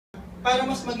para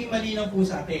mas maging malinaw po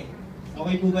sa atin.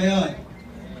 Okay po ba yun?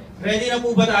 Ready na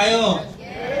po ba tayo?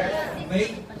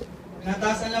 Okay?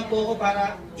 Natasan lang po ako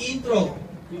para intro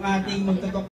yung ating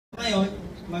magtutok ngayon,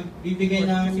 magbibigay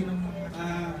ng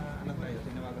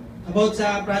about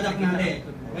sa product natin.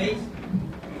 Okay?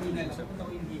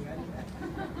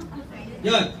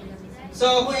 Yun.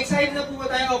 So, kung excited na po ba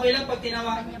tayo, okay lang pag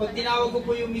tinawag ko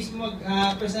po yung mismo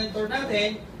presenter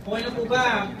natin, okay na po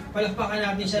ba? Palakpakan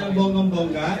natin siya ng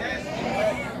bonggang-bongga.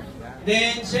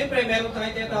 Then, syempre, meron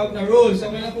tayong tinatawag na rules.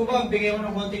 Okay na po ba? Bigay ko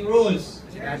ng konting rules.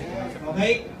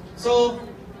 Okay? So,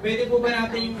 pwede po ba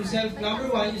natin yung number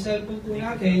 1, yung cellphone po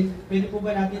natin, pwede po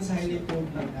ba natin silent po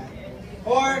muna?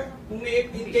 Or, kung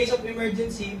in case of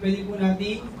emergency, pwede po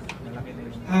natin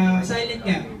silent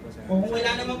nga. O kung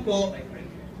wala naman po,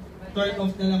 turn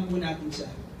off na lang po natin siya.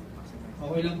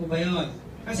 Okay lang po ba yun?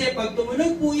 Kasi pag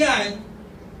tumunog po yan,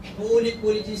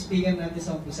 uulit-ulit yung speaker natin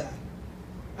sa umpisa.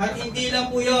 At hindi lang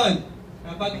po yun.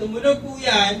 Kapag tumunog po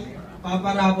yan,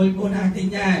 paparabol po natin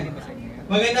yan.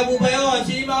 Maganda po ba yun?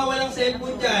 Sino mga walang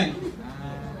cellphone dyan?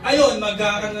 Ayun,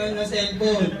 magkakaroon ng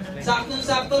cellphone.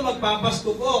 Saktong-sakto,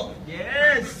 magpapasko po.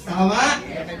 Yes! Tama?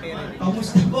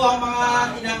 Kamusta po ang mga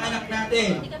inaanak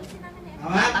natin?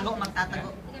 Tama? Magtatago.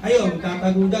 Ayun,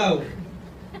 magtatago daw.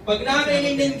 Pag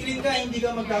nakakailing green ka, hindi ka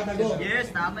magtatago.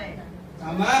 Yes, tama eh.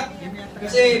 Tama?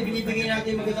 Kasi binibigay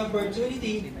natin magandang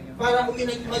opportunity para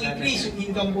mag-increase yung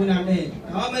income po natin.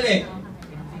 Tama, mali?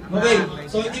 Okay,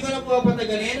 so hindi ko na po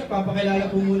papatagalin, papakilala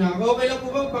po muna ako. Okay lang po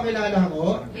ba pakilala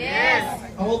ako? Yes!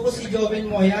 Ako po si Joven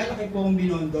Moya, laki po ang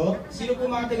Binondo. Sino po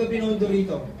mga taga Binondo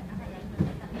rito?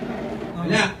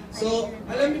 Wala. So,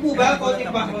 alam niyo po ba,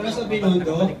 konting background na sa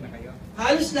Binondo,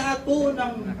 halos lahat po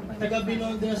ng taga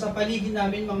Binondo na sa paligid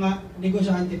namin mga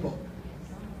negosyante po.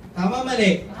 Tama,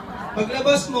 mali?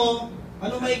 Paglabas mo,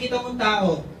 ano makikita mong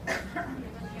tao?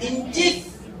 Inchik!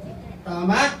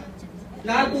 Tama?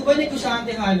 Lahat po ba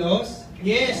negosyante halos?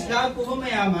 Yes. Lahat po ba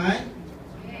mayaman?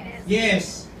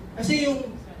 Yes. Kasi yung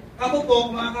ako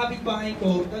po, mga kapitbahay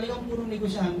ko, talagang puro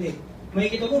negosyante.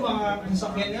 Makikita mo mga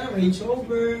sasakyan na, Range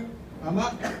Rover,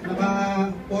 tama?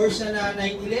 Naka-Porsche na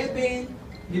 911,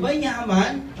 di ba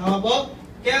yaman? Tama po?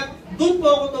 Kaya doon po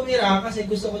ako tumira kasi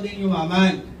gusto ko din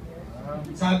yumaman.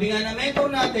 Sabi nga na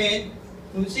mentor natin,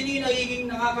 kung sino yung nagiging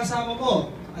nakakasama mo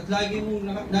at lagi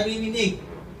mong narinig,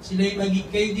 sila yung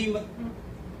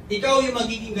ikaw yung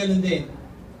magiging ganun din.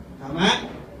 Tama?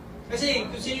 Kasi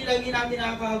kung sino lagi natin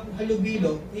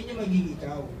nakakahalubilo, yun yung magiging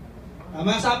ikaw.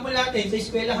 Tama? Sample natin sa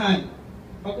eskwelahan.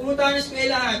 Pag pumunta ng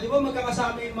eskwelahan, di ba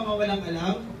magkakasama yung mga walang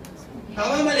alam?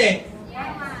 Tama, mali?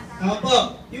 Tama po.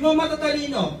 Yung mga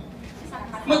matatalino,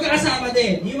 magkakasama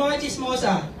din. Yung mga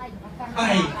chismosa,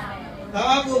 ay,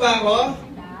 tama po ba ako?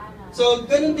 So,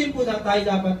 ganun din po tayo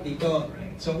dapat dito.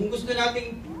 So, kung gusto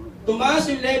nating tumaas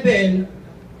yung level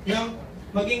ng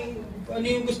maging ano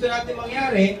yung gusto natin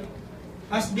mangyari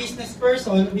as business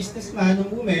person, businessman, o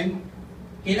woman,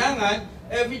 kailangan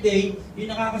everyday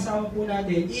yung nakakasama po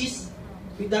natin is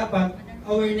dapat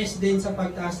awareness din sa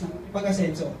pagtaas ng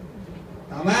pag-asenso.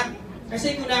 Tama?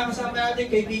 Kasi kung nakakasama natin,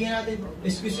 kaibigan natin,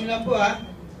 excuse nyo lang po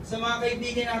sa mga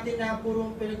kaibigan natin na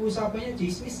puro pinag-uusapan nyo,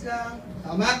 chismis lang,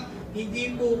 tama?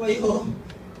 Hindi po kayo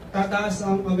tataas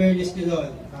ang awareness nyo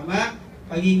doon. Tama?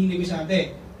 Pagiging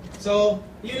negosyante. So,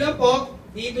 yun lang po.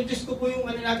 I-introduce ko po yung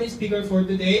natin speaker for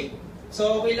today.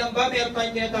 So, okay lang ba? Meron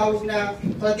tayong tinatawag na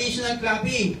traditional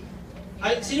clapping.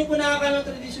 Sino po nakakala ng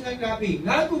traditional clapping?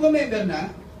 Lahat po ba member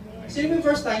na? Sino yung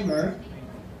first timer?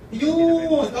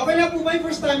 Yun! Okay lang po ba yung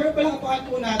first timer? Palakpakan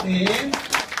po natin.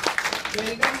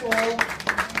 Welcome po.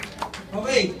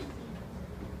 Okay.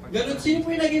 Ganun, sino po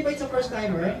yung nag-invite sa first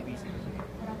timer?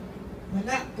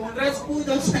 Wala. Congrats po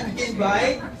doon sa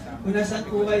nag-invite. Kung nasan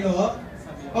po kayo.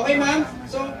 Okay, ma'am.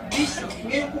 So,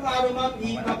 ngayon pong araw, ma'am,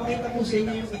 ipapakita po sa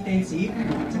inyo yung intensive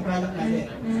sa product natin.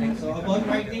 So, about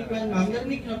marketing plan, ma'am,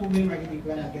 narinig na po ba yung marketing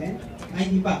plan natin? Ay,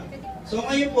 hindi pa. So,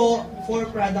 ngayon po, for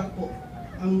product po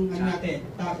ang natin,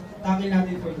 tackle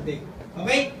natin for today.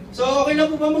 Okay? So, okay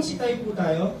lang po ba magsitayo po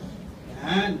tayo?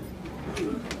 Yan.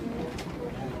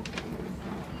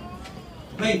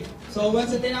 Okay. So,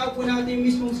 once na tinawag po natin yung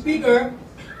mismong speaker,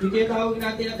 yung tinatawag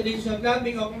natin na traditional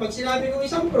clapping, o pag sinabi ng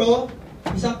isang pro,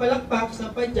 isang palakpak,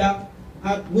 isang padyak,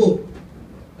 at whoop.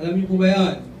 Alam niyo po ba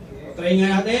yun? O, try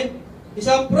nga natin.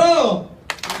 Isang pro!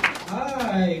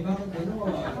 Ay, bakit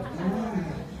gano'n?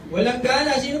 Walang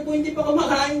gana. Sino po hindi pa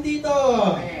kumakain dito?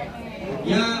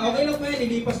 Yan, okay lang po yan.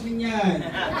 Lilipas din yan.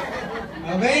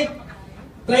 Okay?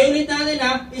 Try ulit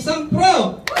natin Isang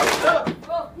pro!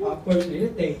 Awkward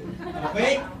ulit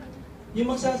Okay? Yung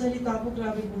magsasalita po,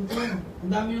 grabe po ito.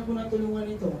 Ang dami na po natulungan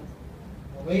nito.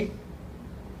 Okay?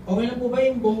 Okay lang po ba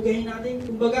yung bonggahin natin?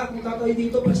 Kumbaga, kung tatayo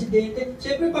dito, presidente.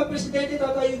 Siyempre, pag presidente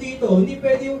tatayo dito, hindi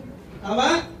pwede yung,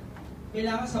 tama?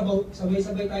 Kailangan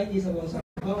sabay-sabay tayo, hindi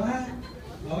sabaw-sabaw, ha?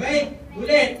 Okay?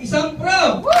 Ulit, isang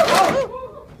pro!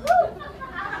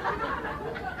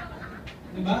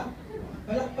 Diba?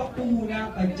 Palakpak po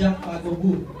muna, padyak,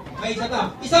 pagobu. Okay, isa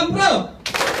pa. Isang pro!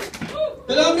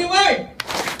 Dalawang reward!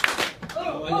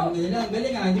 Oh, alam nyo lang,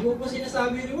 galing ha. Hindi ko po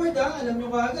sinasabi yung reward ha. Alam nyo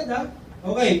kaagad ha.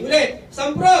 Okay, ulit.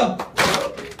 Isang pro!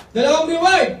 Dalawang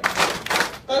reward!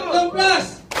 Tatlong plus!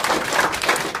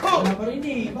 Wala pa rin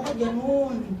eh. Bakit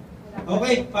ganun?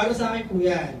 Okay, para sa akin po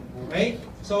yan. Okay?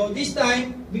 So, this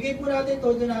time, bigay po natin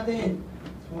todo natin.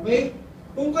 Okay?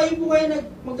 Kung kayo po kayo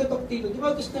magtatok dito, di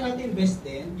ba gusto natin best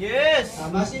din? Yes!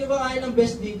 Tama? Sino ba kaya ng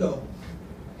best dito?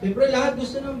 Siyempre, lahat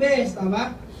gusto ng best.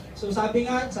 Tama? So, sabi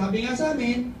nga sa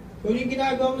amin, kung yung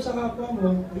ginagawa mo sa kapwa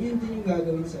mo, ayun din yung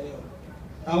gagawin sa'yo.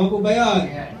 Tama po ba yun?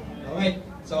 Okay.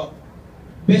 So,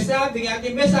 best ha, bigyan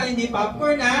natin best ha, hindi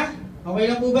popcorn ha. Okay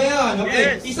lang po ba yun?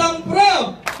 Okay. Yes. Isang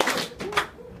pro!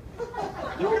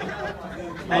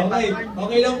 Okay.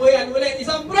 Okay lang po yan. Ulit,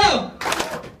 isang pro!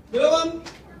 Dalawang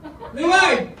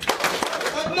reward!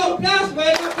 Tatlong plus,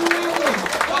 welcome po natin.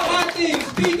 Ang ating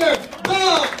speaker,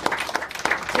 Doc!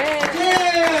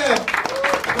 Jeff!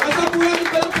 Nasa po natin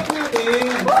palakpak natin.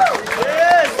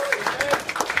 Yes!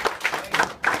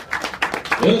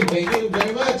 Yun, thank you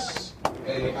very much.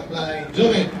 Apply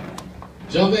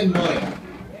Joven Moy,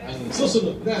 ang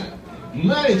susunod na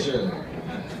manager.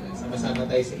 Sama-sama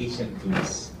tayo sa Asian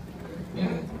Tours.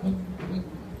 Yan.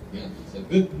 Yan. So,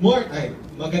 good morning.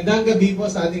 Magandang gabi po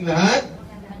sa ating lahat.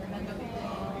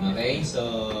 Okay, so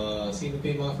sino po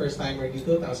yung mga first timer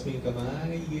dito? Taas mo yung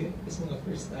kamay. Yes, mga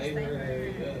first timer.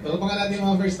 Talapakan natin yung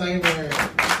mga first timer.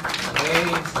 Okay,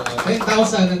 so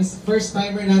 10,000 ang first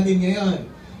timer natin ngayon.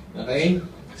 Okay?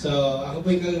 So, ako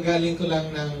po'y kagagaling ko lang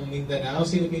ng Mindanao.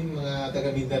 Sino po yung mga taga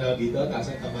Mindanao dito?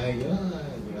 Taas ang kamay. Yun,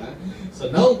 di ba?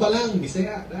 So, naong pa lang,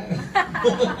 Bisaya.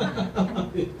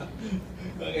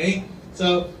 Okay?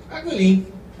 So, actually,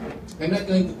 I'm not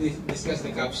going to discuss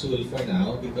the capsule for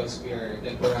now because we are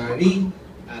temporarily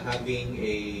having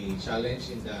a challenge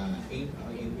in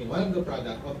one of the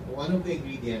one of the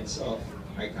ingredients of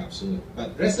our capsule.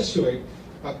 But rest assured,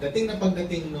 pagdating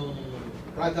nung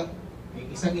product, yung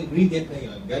isang ingredient na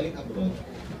yon galing abroad,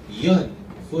 yon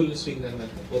full swing naman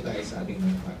po tayo sa ating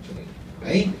manufacturing.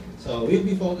 Okay? So, we'll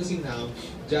be focusing now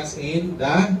just in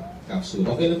the capsule.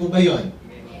 Okay na po ba yun?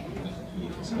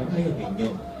 Yes. Ano kayo ninyo?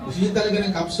 Gusto nyo talaga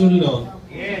ng capsule, no?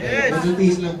 Yes!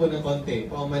 Mag-utiis lang po ng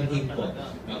konti. Paumanhin po.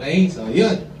 Okay? So,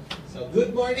 yun. So,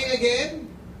 good morning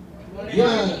again.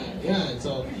 Yan. Yan.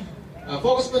 So,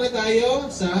 focus muna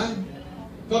tayo sa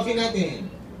coffee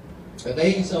natin.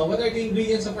 Okay, so what are the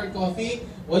ingredients of our coffee?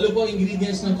 8 po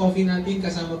ingredients ng coffee natin.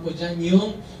 Kasama po dyan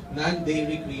yung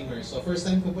non-dairy creamer. So first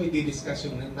time ko po i-discuss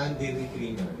yung non-dairy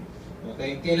creamer.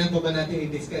 Okay, kailan pa ba natin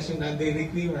i-discuss yung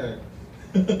non-dairy creamer?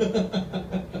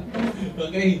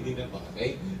 Okay, hindi na po.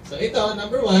 Okay, so ito,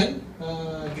 number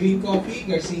 1, green coffee,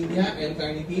 Garcinia,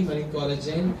 L-carnitine, marine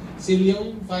collagen,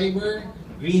 psyllium, fiber,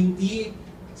 green tea,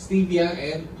 stevia,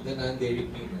 and the non-dairy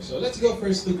creamer. So let's go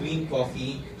first to green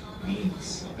coffee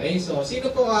beans. Okay, so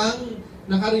sino po ang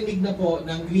nakarinig na po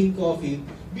ng green coffee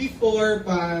before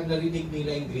pa narinig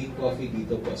nila yung green coffee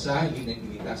dito po sa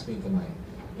Linang-Ilitas mo yung kamay?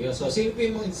 Yun, so sino po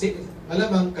yung mga,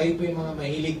 alamang kayo po yung mga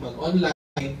mahilig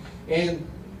mag-online and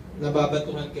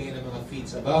nababatuhan kayo ng mga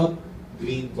feeds about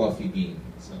green coffee bean.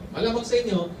 So malamang sa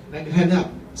inyo, naghanap.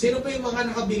 Sino po yung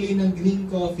mga nakabili ng green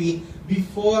coffee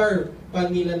before pa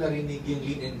nila narinig yung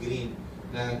lean and green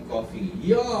na coffee?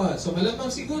 Yun. So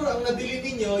malamang siguro ang nabili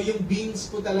ninyo yung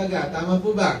beans po talaga. Tama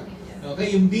po ba?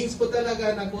 Okay, yung beans po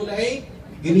talaga na kulay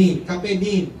green. Kape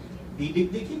din.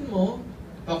 Didikdikin mo,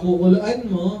 pakukuluan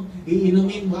mo,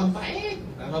 iinumin mo ang pait.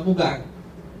 Tama po ba?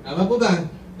 Tama po ba?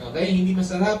 Okay, hindi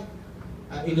masarap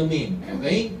inumin.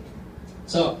 Okay?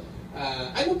 So,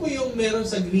 ano po yung meron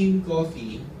sa green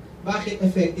coffee? Bakit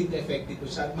effective po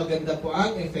siya? Maganda po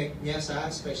ang effect niya sa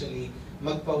especially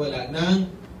magpawala ng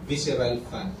visceral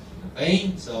fat.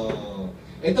 Okay? So,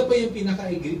 ito po yung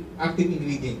pinaka-active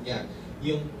ingredient niya.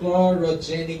 Yung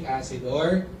chlorogenic acid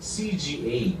or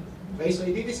CGA. Okay? So,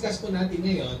 i-discuss po natin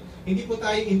ngayon. Hindi po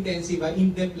tayo intensive,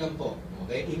 in-depth lang po.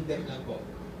 Okay? In-depth lang po.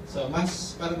 So,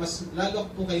 para mas lalo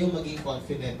po kayo maging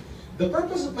confident. The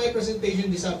purpose of my presentation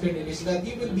this afternoon is that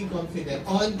you will be confident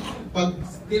on pag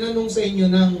tinanong sa inyo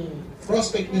ng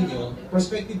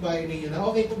prospective buyer ninyo na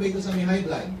okay po ba ito sa may high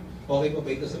blood? Okay po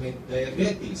ba ito sa may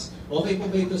diabetes? Okay po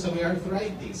ba ito sa may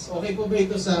arthritis? Okay po ba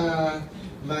ito sa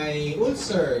may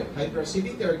ulcer,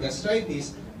 hyperacidity, or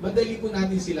gastritis? Madali po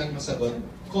natin silang masagot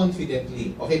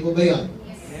confidently. Okay po ba yun?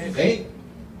 Yes! Okay?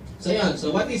 So yan. So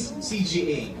what is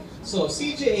CGA? So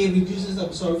CGA reduces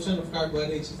absorption of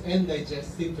carbohydrates and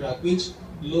digestive tract, which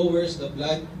lowers the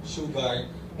blood sugar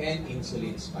and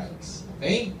insulin spikes.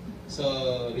 Okay? So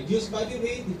reduce body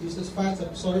weight, reduces fats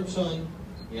absorption.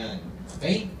 Yan.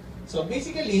 Okay? So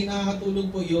basically,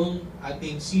 nakakatulong po yung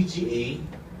ating CGA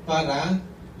para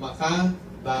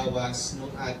makabawas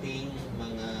ng ating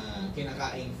mga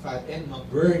kinakaing fat and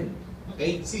ma-burn.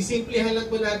 Okay? Sisimplihan lang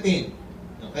po natin.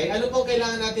 Okay? Ano po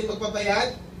kailangan natin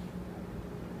magpapayat?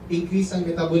 Increase ang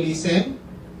metabolism.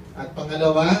 At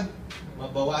pangalawa,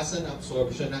 mabawasan ang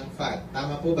absorption ng fat.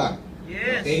 Tama po ba?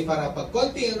 Yes. Okay? Para pag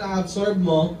konti ang na-absorb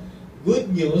mo, good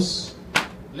news,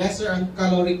 lesser ang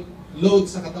caloric load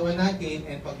sa katawan natin,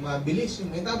 and pag mabilis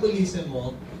yung metabolism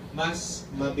mo, mas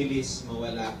mabilis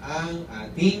mawala ang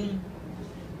ating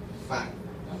fat.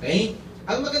 Okay?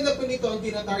 Ang maganda po nito, ang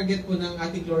tina-target po ng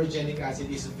ating chlorogenic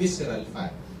acid is visceral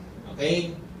fat.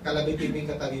 Okay? Kalabitin yung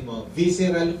katabi mo,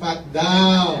 visceral fat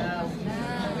daw.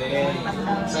 Okay?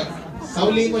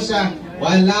 Sauli mo siya,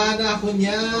 wala na ako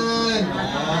niyan.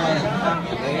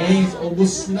 Okay? So,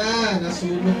 ubus na,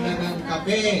 nasunog na ng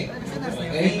kape.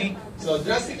 Okay? So,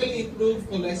 drastically improve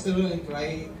cholesterol and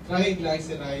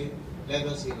triglyceride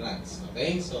levels in rats.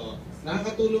 Okay? So,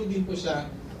 nakakatulong din po siya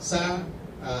sa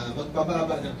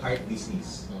magpababa ng heart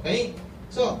disease. Okay?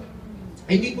 So,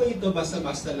 hindi po ito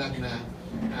basta-basta lang na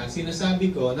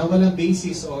sinasabi ko na walang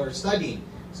basis or study.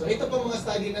 So, ito po mga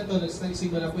study na to,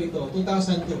 nagsimula po ito,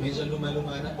 2002, medyo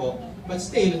luma-luma na po. But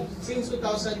still, since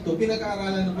 2002,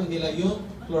 pinag-aaralan na po nila yung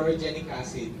chlorogenic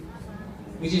acid,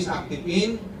 which is active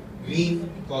in green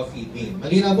coffee bean.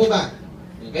 Malinaw po ba?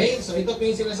 Okay? So, ito po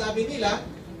yung sinasabi nila,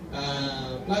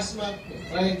 plasma,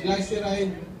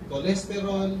 triglyceride,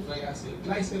 cholesterol,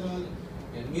 triacylglycerol,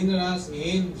 and minerals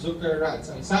in Zucker rats.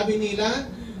 Ang sabi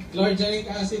nila, chlorogenic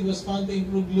acid was found to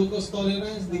improve glucose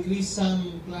tolerance, decrease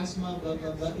some plasma, blah,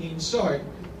 blah, blah. In short,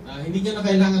 hindi nyo na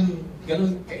kailangan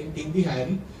ganun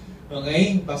kaintindihan.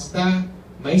 Okay? Basta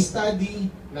may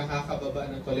study, nakakababa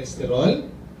ng cholesterol,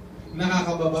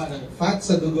 nakakababa ng fat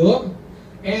sa dugo,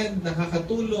 and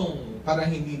nakakatulong para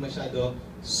hindi masyado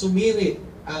sumirit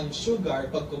ang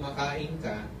sugar pag kumakain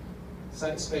ka,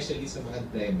 especially sa mga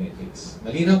diabetics.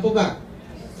 Malinaw po ba?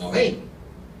 Okay.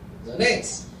 So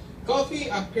next. Coffee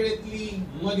accurately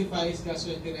modifies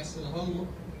gastrointestinal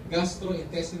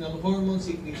hormone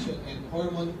secretion and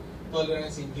hormone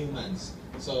tolerance in humans.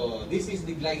 So, this is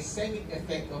the glycemic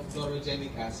effect of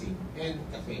chlorogenic acid and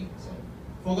caffeine. So,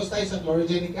 focus tayo sa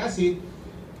chlorogenic acid.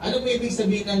 Ano po ibig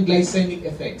sabihin ng glycemic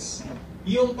effects?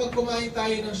 Yung pag kumain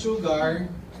tayo ng sugar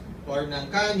or ng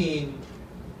kanin,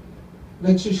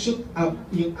 nag-shoot up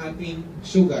yung ating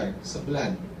sugar sa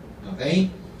blood.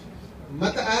 Okay?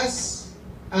 Mataas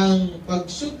ang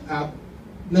pag-shoot up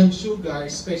ng sugar,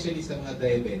 especially sa mga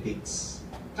diabetics.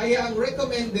 Kaya ang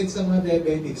recommended sa mga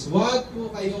diabetics, huwag po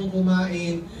kayong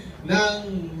kumain ng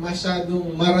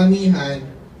masyadong maramihan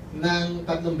ng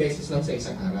 3 beses lang sa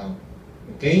isang araw.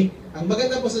 Okay? Ang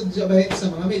maganda po sa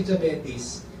mga may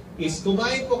diabetes is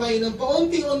kumain po kayo ng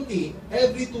paunti-unti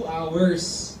every 2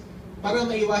 hours para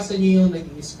maiwasan niyo yung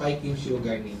naging spike yung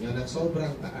sugar ninyo ng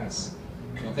sobrang taas.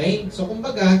 Okay? So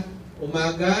kumbaga,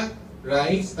 umaga,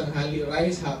 rice, tanghali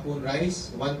rice, hapon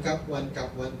rice, 1 cup, 1 cup,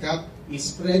 1 cup.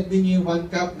 I-spread din yung 1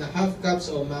 cup na half cup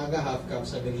sa umaga, half cup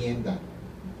sa merienda.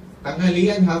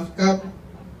 Tanghalian, half cup,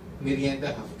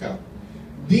 merienda, half cup.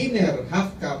 Dinner, half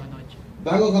cup.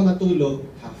 Bago ka matulog,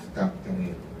 half cup ka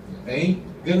rin. Okay?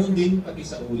 Ganon din pati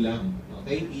sa ulam.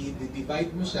 Okay?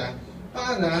 I-divide mo siya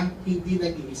para hindi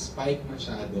nag-i-spike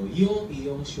masyado yung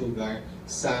iyong sugar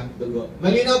sa dugo.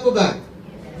 Malinaw po ba?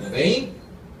 Okay?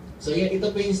 So, yan, ito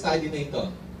po yung study na ito.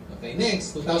 Okay,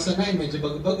 next, 2009, medyo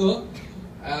bago-bago.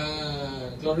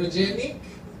 Chlorogenic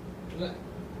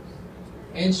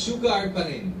and sugar pa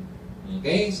rin.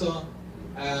 Okay, so,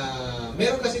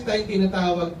 meron kasi tayong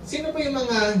tinatawag, sino pa yung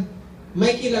mga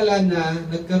may kilala na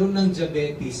nagkaroon ng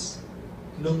diabetes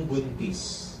nung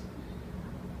buntis?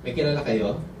 May kilala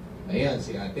kayo? Ayan,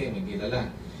 si ate, may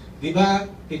kilala. Di ba,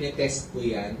 tinetest po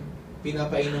yan,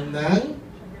 pinapainom ng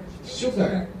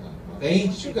sugar.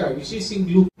 Okay? Sugar, which is in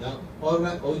glucose, or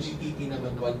OGTT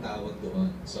naman po ang tawag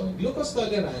doon. So, glucose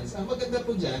tolerance, ang maganda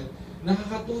po dyan,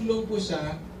 nakakatulong po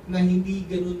siya na hindi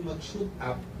ganun mag-shoot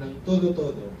up ng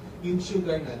todo-todo yung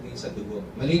sugar natin sa dugo.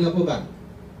 Malinaw po ba?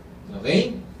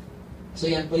 Okay? So,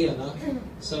 yan po yun, no?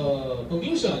 So,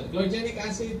 conclusion, chlorogenic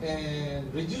acid and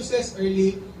reduces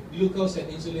early glucose and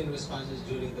insulin responses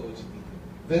during the OGTT.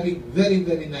 Very, very,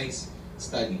 very nice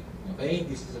study. Okay?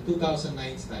 This is a 2009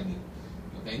 study.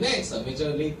 Okay, next,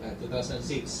 medyo late,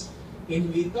 2006.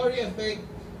 Inhibitory effect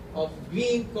of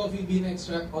green coffee bean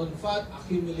extract on fat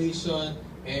accumulation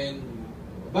and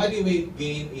body weight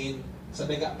gain sa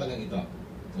daga pa lang ito.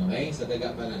 Okay? Sa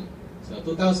daga pa lang. So,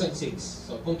 2006.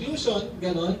 So, conclusion,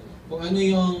 ganon, kung ano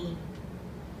yung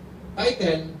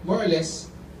title, more or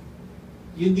less,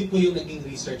 yun din po yung naging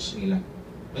research nila.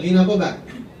 Malinaw po ba?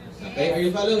 Okay, are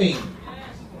you following?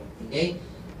 Okay.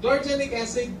 Chlorogenic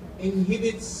acid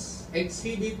exhibits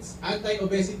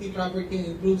anti-obesity property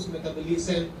and improves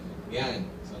metabolism. Yan.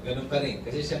 So, ganun pa rin.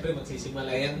 Kasi syempre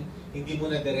magsisimula yan, hindi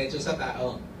muna diretso sa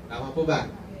tao. Tama po ba?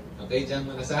 Okay, dyan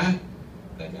muna sa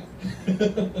daga.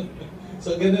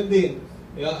 So, ganun din.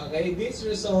 Yeah, okay, these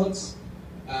results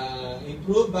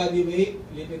improve body weight,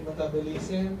 lipid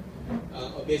metabolism,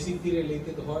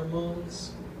 obesity-related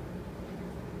hormones,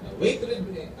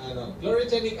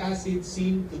 chlorogenic acid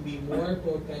seem to be more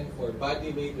potent for body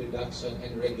weight reduction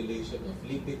and regulation of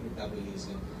lipid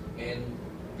metabolism and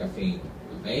caffeine.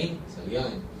 Okay? So,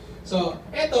 yan. So,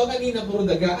 eto, kanina puro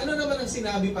daga. Ano naman ang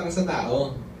sinabi para sa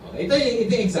tao? Okay, ito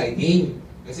yung exciting.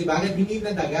 Kasi bakit hindi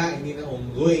na daga, hindi na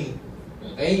unggoy?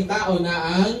 Okay? Tao na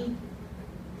ang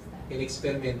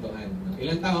ineksperimentohan.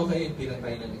 Ilang tao kayo yung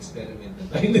pinatay ng eksperimento?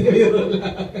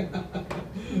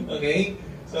 Okay?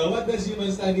 So, what does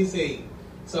human study say?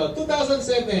 So,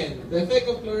 2007, the effect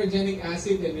of chlorogenic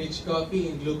acid enriched coffee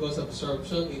in glucose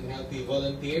absorption in healthy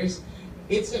volunteers,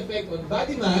 its effect on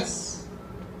body mass,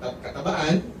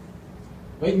 katabaan,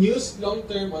 when used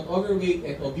long-term on overweight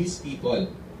and obese people.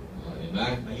 O,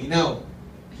 diba? Malinaw.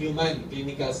 Human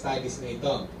clinical studies na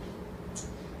ito.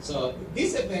 So,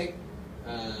 this effect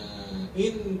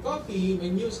in coffee,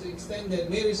 when used extended,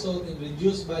 may result in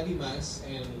reduced body mass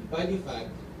and body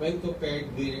fat when compared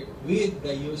with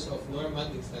the use of normal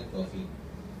instant coffee.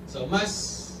 So,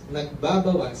 mas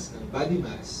nagbabawas ng body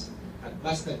mass at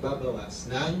mas nagbabawas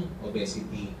ng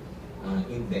obesity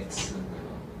index.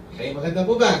 Okay, maganda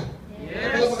po ba?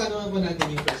 Yes! Palapakan naman po natin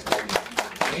yung first study.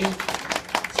 Okay?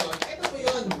 So, ito po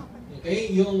yun.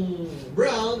 Okay, yung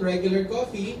brown, regular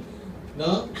coffee,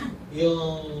 no?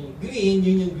 Yung green,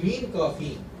 yun yung green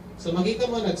coffee. So makita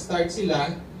mo, nag-start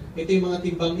sila. Ito yung mga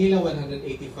timbang nila,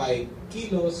 185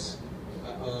 kilos,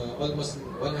 almost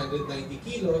 190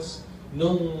 kilos.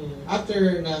 Nung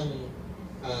after ng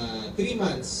 3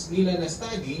 months nila na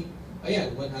study,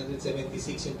 ayan,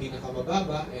 176 yung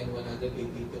pinakamababa and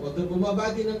 182. Although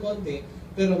bumaba din ng konti,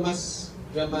 pero mas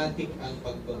dramatic ang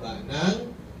pagbaba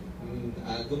ng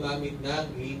gumamit ng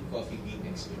green coffee bean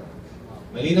extract.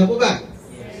 Malinaw po ba?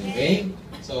 Okay?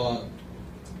 So,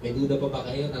 may duda pa ba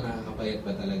kayo na nakakapayat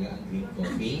ba talaga ang green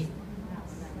coffee?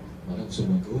 Walang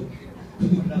sumagot.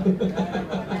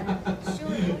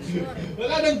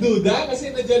 Wala nang duda kasi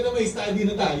nandiyan na may study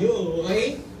na tayo.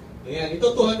 Okay? Ayan, ito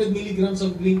 200 milligrams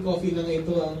of green coffee lang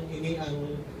ito ang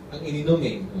ininom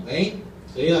eh. Okay?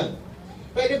 So, yan.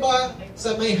 Pwede ba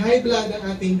sa may high blood ang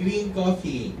ating green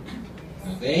coffee?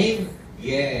 Okay?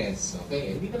 Yes.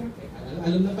 Okay. Hindi naman.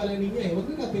 Alam na pala ninyo eh. Huwag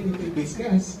na natin ito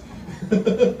i-discuss.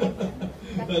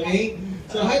 Okay?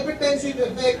 So, hypertensive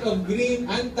effect of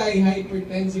green,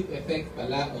 anti-hypertensive effect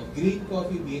pala of green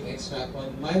coffee bean extract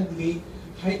on mildly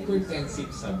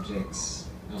hypertensive subjects.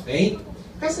 Okay?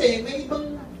 Kasi may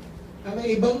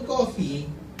ibang coffee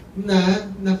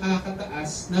na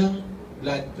nakakataas ng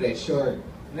blood pressure,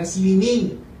 na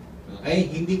slimming. Okay?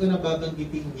 Hindi ko na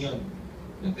babanggitin yun.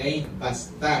 Okay?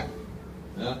 Basta.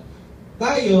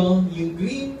 Tayo, yung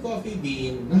green coffee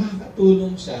bean,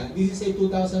 nakakatulong siya. This is a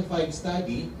 2005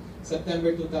 study,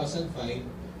 September 2005.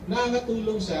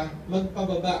 Nakakatulong siya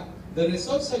magpababa. The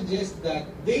results suggest that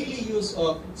daily use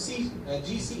of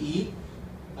GCE,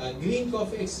 green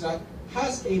coffee extract,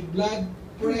 has a blood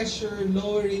pressure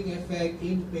lowering effect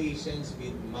in patients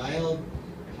with mild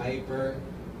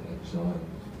hypertension.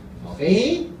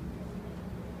 Okay?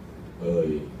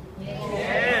 Oy.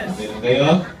 Yes! Okay lang kayo?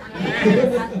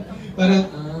 Parang,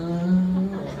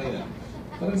 okay lang.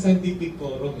 Parang scientific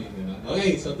forum eh.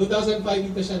 Okay, so 2005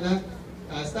 ito siya na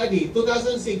study.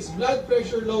 2006, blood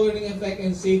pressure lowering effect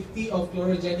and safety of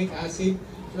chlorogenic acid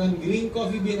from green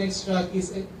coffee bean extract is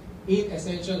in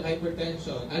essential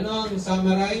hypertension. Ano ang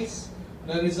summarize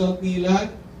na result nila?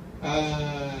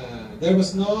 There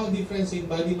was no difference in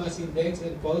body mass index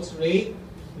and pulse rate,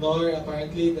 nor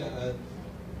apparently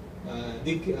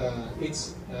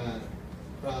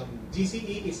from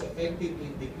GCE is effective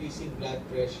in decreasing blood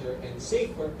pressure and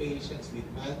safe for patients with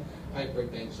mild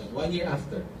hypertension. 1 year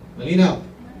after. Malinaw?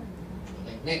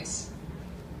 Okay, next.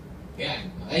 Yan.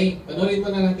 Okay, panoorin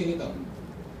mo na natin ito.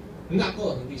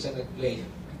 Nako, hindi siya nag-play.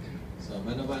 So,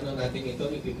 mano-mano natin ito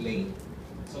i-play.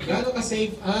 So, gaano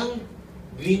ka-safe ang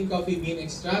green coffee bean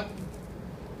extract?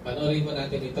 Panoorin mo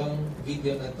natin itong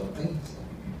video na to. Ay,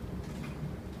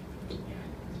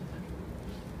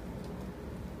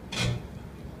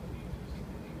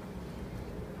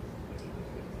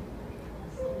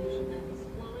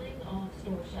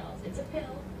 It's a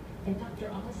pill, and Dr.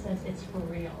 Oz says it's for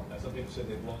real. Some people said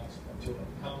they've lost up to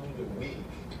a pound a week,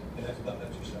 and that's without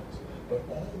exercise. But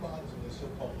all the bodies of these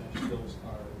so-called natural pills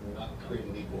are not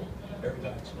created equal. Every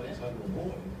time explains how to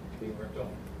avoid being ripped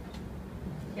off.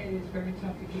 It is very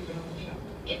tough to keep it on the shelf.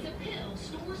 It's a pill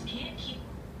stores can't keep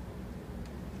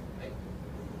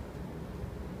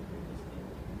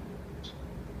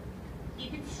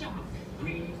in stock.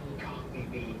 Green coffee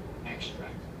bean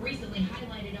extract. Recently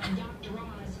highlighted on Dr.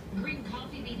 Oz, green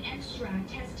coffee bean extract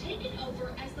has taken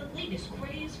over as the latest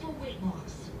craze for weight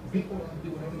loss. People do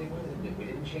whatever they wanted to do. We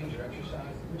didn't change their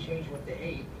exercise, didn't change what they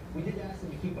ate. We did ask them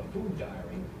to keep a food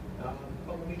diary.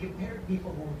 But when we compared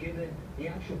people who were given the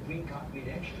actual green coffee bean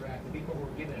extract to people who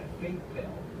were given a fake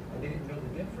pill, and they didn't know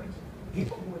the difference,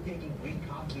 people who were taking green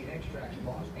coffee bean extract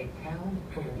lost a pound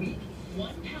per week. 1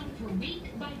 pound per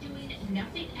week by doing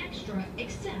nothing extra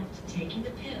except taking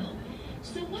the pill.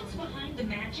 So what's behind the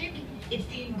magic? It's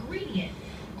the ingredient,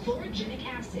 chlorogenic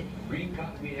acid. Green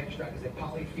coffee bean extract is a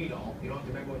polyphenol. You don't have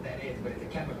to remember what that is, but it's a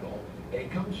chemical. And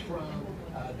it comes from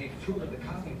the fruit of the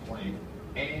coffee plant.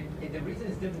 And the reason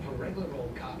it's different from regular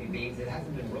old coffee beans, it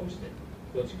hasn't been roasted.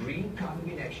 So it's green coffee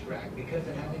bean extract. Because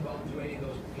it hasn't gone through any of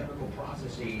those chemical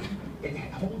processes, it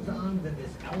holds on to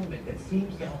this element that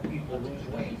seems to help people lose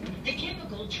weight. The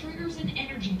chemical triggers an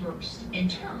energy burst. In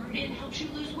turn, it helps you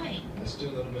lose weight. Let's do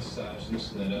a little massage,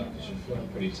 loosen that up, because you're feeling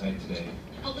pretty tight today.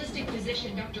 Holistic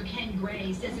physician Dr. Ken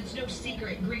Gray says it's no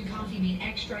secret green coffee bean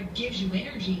extract gives you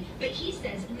energy, but he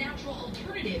says natural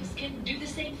alternatives can do the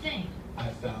same thing. I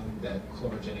found that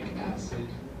chlorogenic acid,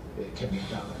 it can be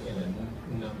found in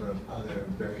a number of other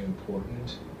very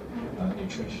important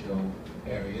nutritional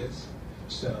areas.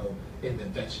 So in the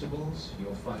vegetables,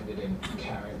 you'll find it in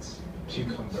carrots,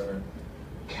 cucumber,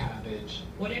 cabbage.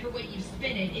 Whatever way you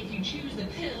spin it, if you choose the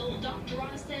pill, Dr.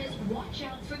 Oz says watch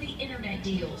out for the internet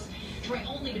deals. Try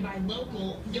only to buy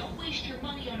local, don't waste your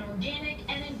money on organic,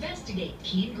 and investigate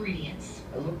key ingredients.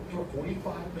 I look for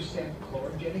 45%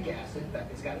 chlorogenic acid. In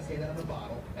fact, it's got to say that on the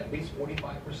bottle. At least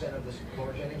 45% of this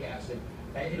chlorogenic acid.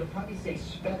 And it'll probably say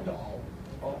Spectol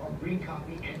or green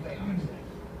coffee antioxidant.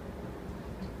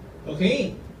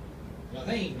 Okay.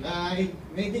 Okay.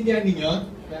 Naintindihan ninyo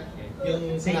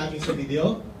yung sinabi sa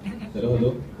video? Hello.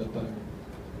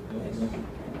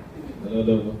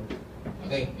 Hello.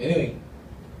 Okay, anyway.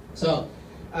 So,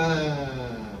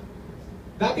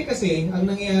 dati kasi, ang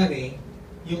nangyayari,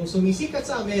 yung sumisikat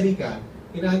sa Amerika,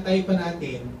 inaantay pa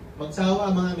natin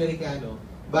magsawa ang mga Amerikano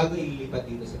bago ililipat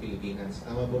dito sa Pilipinas.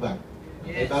 Tama po ba?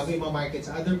 Okay, bago yung mga market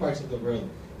sa other parts of the world.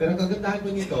 Pero ang kagandahan po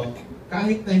nito,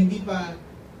 kahit na hindi pa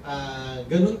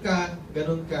ganun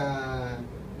ka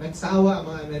nagsawa ang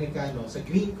mga Amerikano sa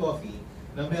green coffee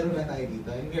na meron na tayo dito,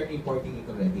 and we are importing it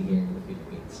already here in the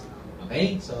Philippines.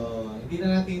 Okay? So, hindi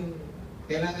na natin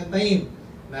kailangan tayin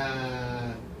na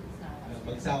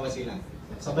magsawa sila.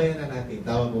 Sabayan na natin.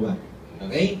 Tama mo ba?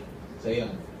 Okay? So, yun.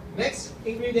 Next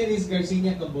ingredient is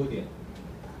Garcinia Cambodia.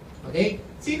 Okay?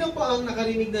 Sino po ang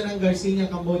nakarinig na ng Garcinia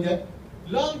Cambodia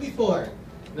long before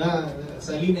na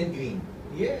sa Lean and Green?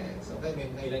 Yes. Okay, may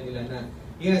mga ilan na.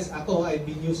 Yes, ako, I've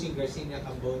been using Garcinia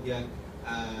Cambodia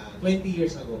 20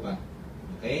 years ago pa.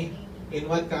 Okay? In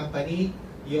what company?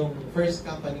 Yung first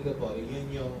company ko po, yun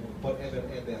yung Forever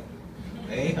Ever.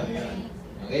 Okay? Ayan.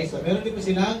 Okay, so meron din po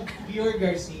silang Pure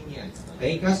Garcinia.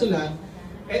 Okay, kaso lang,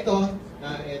 eto,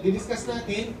 didiscuss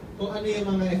natin kung ano yung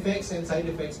mga effects and side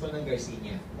effects po ng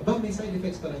Garcinia. Aba, may side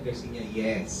effects pa ng Garcinia?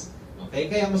 Yes. Okay,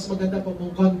 kaya mas maganda po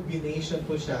kung combination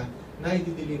po siya na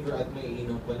i-deliver at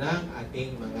maiinom po ng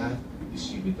ating mga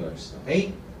distributors.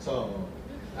 Okay? So,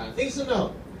 things to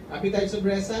know. Appetite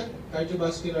suppressant,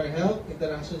 cardiovascular health,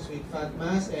 interactions with fat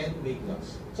mass, and weight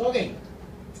loss. So, okay.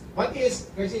 What is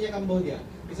Garcinia Cambodia?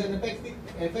 It's an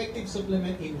effective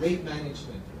supplement in weight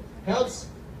management.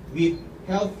 Helps with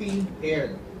healthy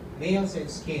hair, nails, and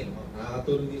skin.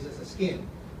 Nakakatulong din siya sa skin.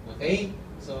 Okay?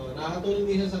 So, nakakatulong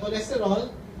din siya sa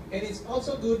cholesterol. And it's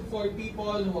also good for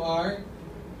people who are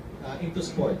into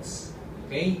sports.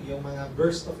 Okay? Yung mga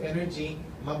burst of energy,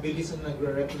 mabilis na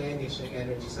nagre-replenish yung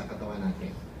energy sa katawan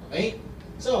natin. Okay?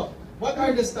 So, what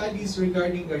are the studies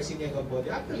regarding Garcinia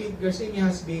Cambodia? Actually, Garcinia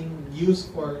has been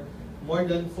used for more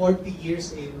than 40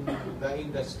 years in the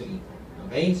industry.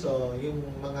 Okay? So, yung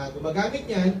mga gumagamit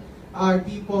niyan are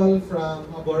people from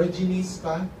aborigines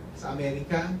pa sa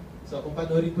Amerika. So, kung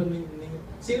panoorin po ninyo,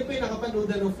 sino po yung nakapanood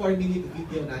ng 4-minute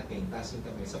video natin? Taas yung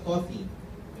kamay. Sa coffee.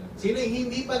 Sino yung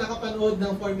hindi pa nakapanood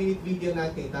ng 4-minute video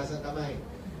natin? Taas ang kamay.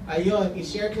 Ayun,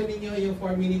 i-share po ninyo yung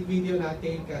 4-minute video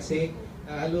natin kasi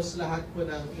halos lahat po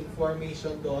ng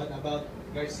information doon about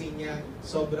Garcinia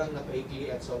sobrang napaikli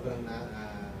at sobrang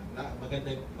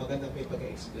maganda pa yung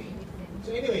pag-explain.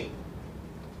 So anyway,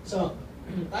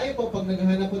 tayo po, pag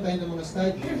naghahanap po tayo ng mga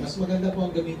study, mas maganda po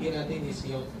ang gamitin natin is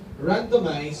yung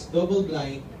randomized,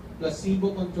 double-blind,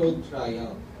 placebo-controlled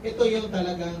trial. Ito yung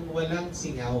talagang walang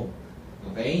singaw.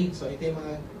 Okay? So ito yung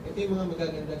mga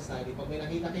magagandang study. Pag may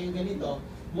nakita kayong ganito,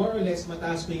 more or less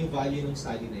mataas po yung value ng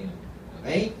study na yun.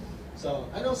 Okay? So,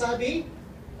 anong sabi?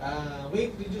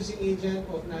 Weight-reducing agent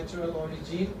of natural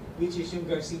origin, which is yung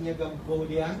Garcinia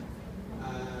gambolia.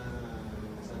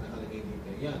 Saan nakalagay dito?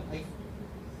 Yan.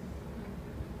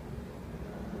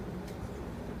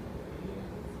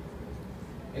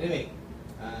 Anyway,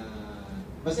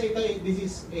 basta ito, this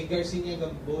is a Garcinia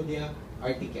gambolia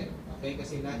article. Okay?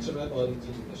 Kasi natural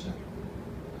origin ito siya.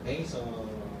 Okay? So,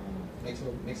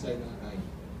 next slide na tayo.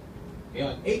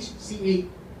 Ayan. HCA,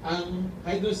 ang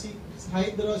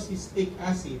hydrocystic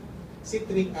acid,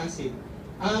 citric acid,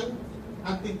 ang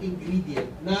active ingredient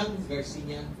ng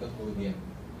Garcinia gambolia.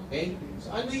 Okay? So,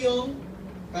 ano yung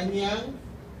kanyang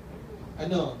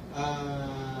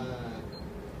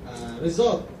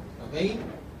result? Okay?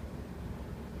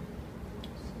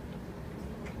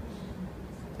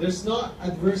 There's no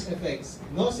adverse effects,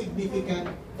 no significant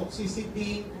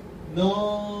toxicity,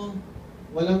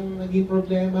 walang naging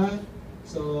problema.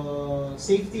 So,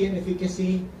 safety and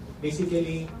efficacy,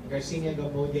 basically, Garcinia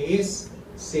gambolia is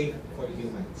safe for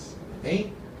humans.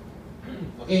 Okay?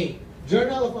 Okay,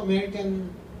 Journal of American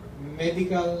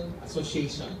Medical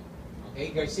Association.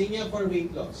 Okay, Garcinia for weight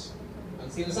loss.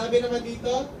 Ang sinasabi naman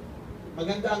dito,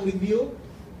 maganda ang review.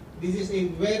 This is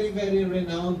a very, very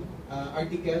renowned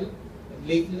article.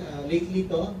 Lately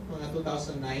to, mga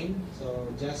 2009. So,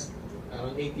 just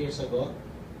around 8 years ago.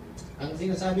 Ang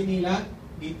sinasabi nila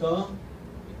dito,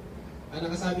 ang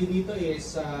nakasabi dito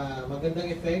is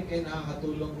magandang effect and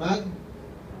nakakatulong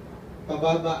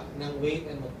magpababa ng weight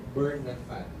and burn ng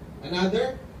fat.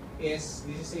 Another is,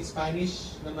 this is a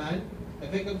Spanish naman,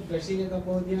 effect of Garcinia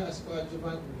gambolia as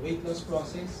coadjuvant weight loss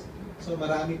process. So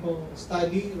marami pong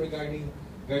study regarding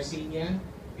Garcinia.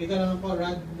 Ito naman po,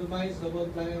 randomized,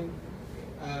 double-blind,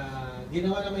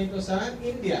 ginawa naman ito sa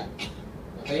India.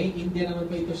 Okay, India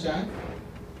naman po ito siya.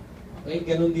 Okay,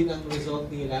 ganun din ang result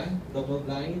nila,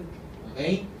 double-blind.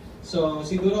 Okay? So,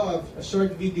 siguro a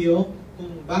short video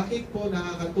kung bakit po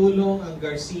nakakatulong ang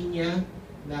Garcinia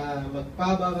na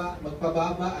magpababa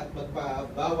at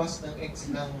magpabawas ng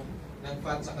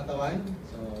fat sa katawan.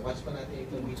 So, watch pa natin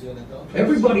itong video na to.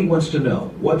 Everybody wants to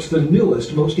know what's the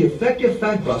newest, most effective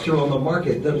fat buster on the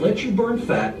market that lets you burn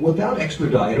fat without extra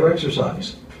diet or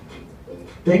exercise.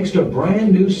 Thanks to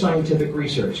brand new scientific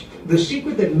research, the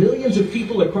secret that millions of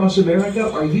people across America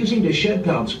are using to shed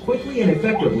pounds quickly and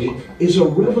effectively is a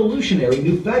revolutionary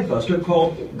new fat buster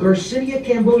called Garcinia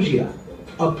cambogia,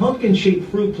 a pumpkin-shaped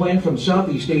fruit plant from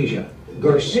Southeast Asia.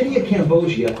 Garcinia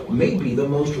cambogia may be the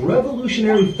most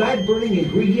revolutionary fat-burning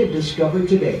ingredient discovered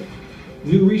today.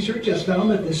 New research has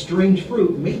found that this strange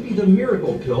fruit may be the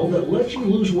miracle pill that lets you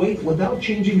lose weight without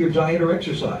changing your diet or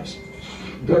exercise.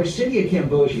 Garcinia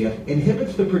cambogia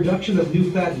inhibits the production of new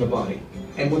fat in the body,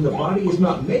 and when the body is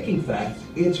not making fat,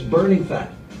 it's burning fat.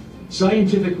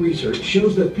 Scientific research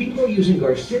shows that people using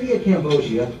Garcinia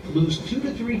cambogia lose 2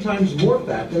 to 3 times more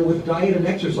fat than with diet and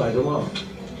exercise alone.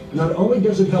 Not only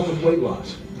does it help with weight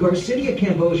loss, Garcinia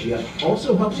cambogia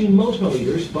also helps emotional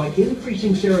eaters by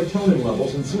increasing serotonin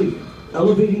levels in sleep,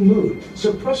 elevating mood,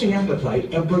 suppressing appetite,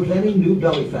 and preventing new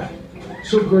belly fat.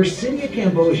 So Garcinia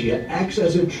cambogia acts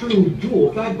as a true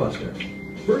dual fat buster.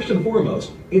 First and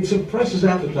foremost, it suppresses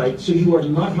appetite so you are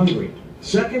not hungry.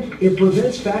 Second, it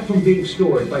prevents fat from being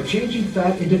stored by changing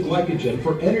fat into glycogen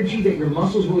for energy that your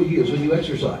muscles will use when you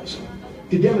exercise.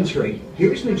 To demonstrate,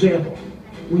 here's an example.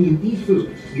 When you eat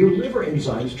food, your liver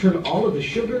enzymes turn all of the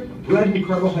sugar, bread, and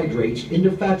carbohydrates into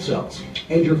fat cells.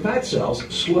 And your fat cells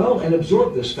swell and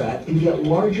absorb this fat and get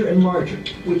larger and larger,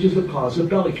 which is the cause of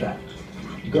belly fat.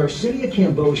 Garcinia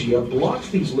cambogia blocks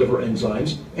these liver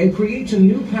enzymes and creates a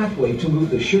new pathway to move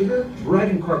the sugar, bread,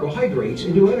 and carbohydrates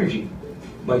into energy.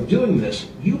 By doing this,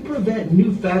 you prevent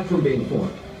new fat from being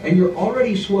formed, and your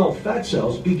already swelled fat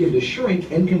cells begin to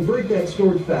shrink and convert that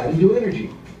stored fat into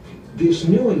energy. This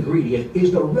new ingredient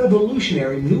is the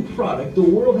revolutionary new product the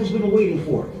world has been waiting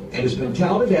for and has been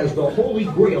touted as the holy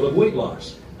grail of weight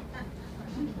loss.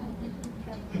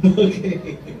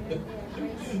 Okay.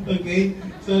 Okay.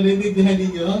 So, naintindihan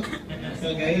ninyo?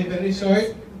 Okay, very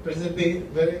short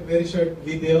very short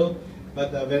video,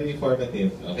 but very informative.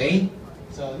 Okay?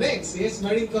 So, next is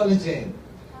marine collagen.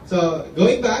 So,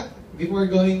 going back, before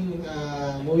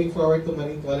moving forward to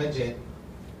marine collagen,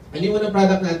 ano yung unang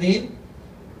product natin?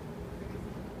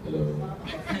 Hello?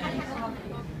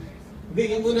 Hindi,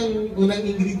 yung unang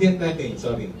ingredient natin,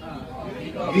 sorry.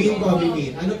 Green coffee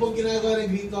bean. Ano pong ginagawa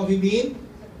ng green coffee bean?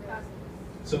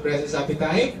 Suppresses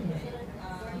appetite,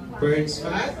 burns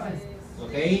fat,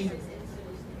 okay?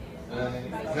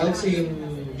 Helps in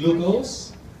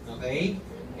glucose, okay?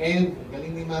 And,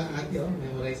 galing ni ate,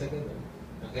 memorize agad.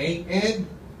 Okay? And,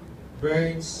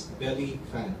 burns belly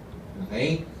fat.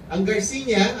 Okay? Ang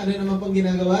Garcinia, ano naman pong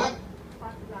ginagawa?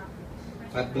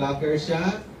 Fat blocker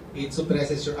siya. It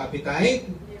suppresses your appetite.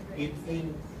 It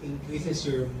increases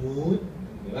your mood.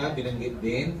 Diba? Binanggit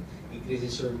din.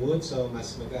 Increases your mood. So,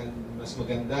 mas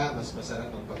maganda, mas masarap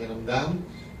ang pakiramdam.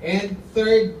 And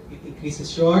third, it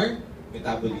increases your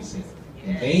metabolism.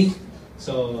 Okay?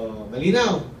 So,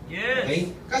 malinaw. Yes. Okay?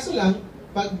 Kaso lang,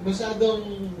 pag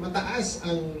masyadong mataas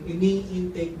ang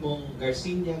ini-intake mong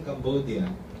Garcinia Cambodia,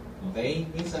 okay?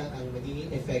 Minsan, ang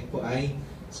nagiging effect po ay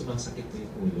sumasakit na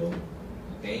yung ulo.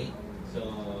 Okay? So,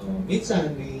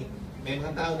 minsan, may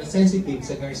mga tao na sensitive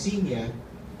sa Garcinia,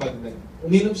 pag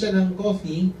uminom siya ng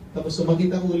coffee, tapos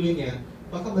sumakit ang ulo niya,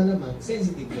 baka malamang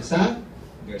sensitive na sa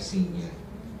Garcinia.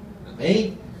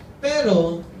 Okay?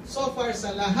 Pero, so far,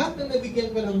 sa lahat na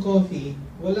nabigyan ko ng coffee,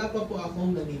 wala pa po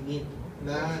akong nanimit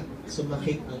na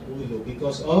sumakit ang ulo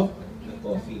because of the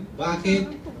coffee.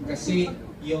 Bakit? Kasi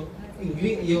yung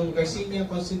Garcinia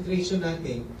concentration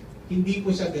natin, hindi po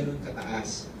siya ganun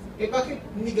kataas.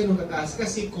 Bakit hindi ganun kataas?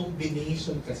 Kasi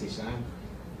combination kasi siya.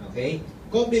 Okay?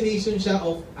 Combination siya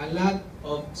of a lot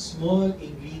of small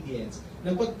ingredients.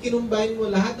 Na pag kinumbine mo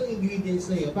lahat ng ingredients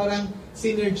na yun, parang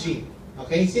synergy.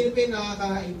 Okay? Sino pa yung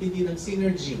nakakaintindi ng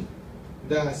synergy?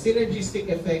 The synergistic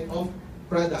effect of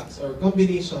products or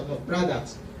combination of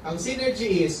products. Ang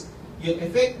synergy is, yung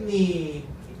effect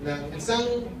ng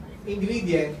isang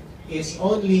ingredient is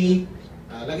only,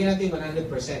 lagyan natin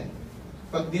 100%.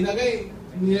 Pag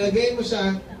nilagay mo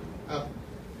siya,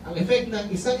 ang effect ng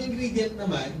isang ingredient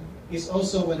naman is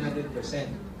also 100%.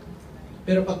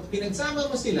 Pero pag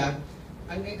pinagsama mo sila,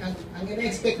 ang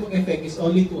in-expect mong effect is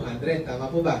only 200.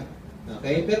 Tama po ba?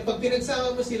 Okay? Pero pag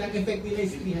pinagsama mo sila, ang effect nila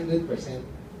is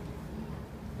 300%.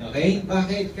 Okay?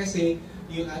 Bakit? Kasi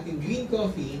yung ating green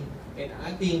coffee and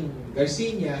ating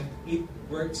Garcinia, it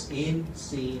works in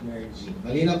synergy.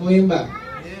 Malinaw po yun ba?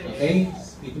 Okay?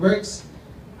 It works.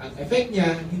 Ang effect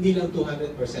niya, hindi lang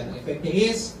 200%. Ang effect niya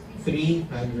is 300%.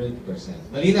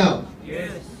 Malinaw?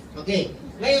 Yes. Okay.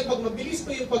 Ngayon, pag mabilis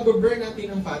po yung pag-burn natin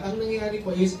ng fat, ang nangyayari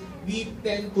po is we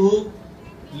tend to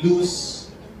lose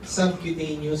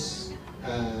subcutaneous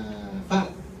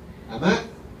fat. Tama?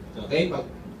 Okay? Pag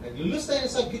nag-lose tayo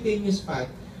ng subcutaneous fat,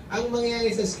 ang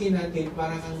mangyayari sa skin natin,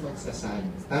 parang ang magsasag.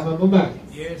 Tama po ba?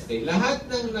 Yes. Okay. Lahat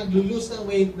ng nag-lose ng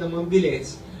weight na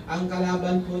mabilis, ang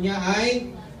kalaban po niya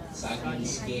ay sagging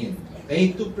skin.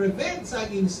 Okay? To prevent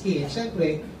sagging skin,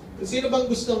 syempre, sino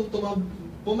bang gustong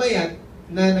pumayat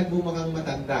na nagmumukhang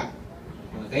matanda?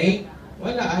 Okay?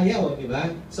 Wala, ayaw, di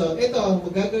ba? So, ito, ang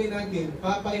magagawin natin,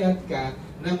 papayat ka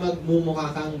na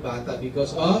magmumukha kang bata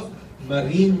because of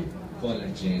marine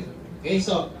collagen. Okay,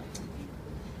 so,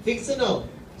 fix to know.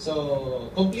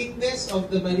 So, completeness of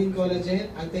the marine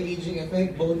collagen, anti-aging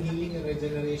effect, bone healing and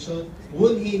regeneration,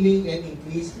 wound healing, and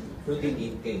increased protein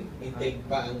intake. Intake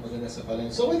pa ang maganda sa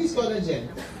collagen. So, what is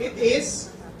collagen? It is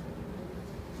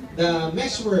the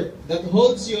meshwork that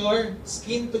holds your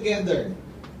skin together.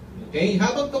 Okay?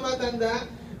 Habang tumatanda,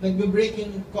 nagbe-break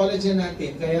yung collagen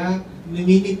natin. Kaya,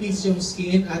 numinipis yung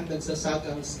skin at nagsasag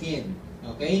ang skin.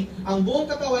 Okay? Ang buong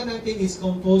katawan natin is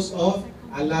composed of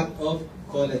a lot of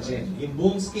collagen. Yung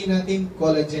buong skin natin,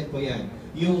 collagen po yan.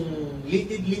 Yung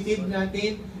litid-litid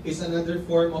natin is another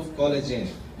form of collagen.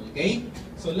 Okay?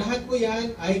 So, lahat po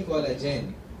yan ay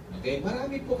collagen. Okay?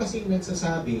 Marami po kasing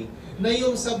nagsasabi na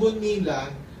yung sabon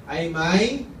nila ay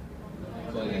may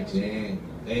collagen.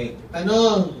 Okay?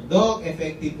 Tanong, Doc,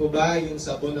 effective po ba yung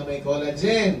sabon na may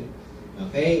collagen?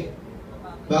 Okay?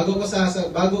 Bago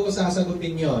ko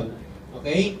sasagutin yon,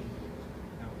 okay?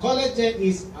 Collagen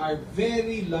are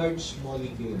very large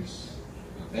molecules.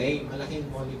 Okay?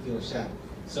 Malaking molecule siya.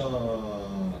 So,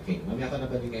 okay, mamaya ko na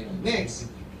balikan yun.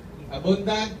 Next,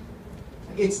 abundant.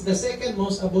 It's the second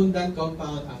most abundant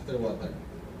compound after water.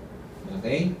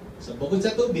 Okay? So, bukod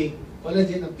sa tubig,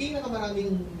 collagen ang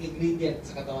pinakamaraming ingredient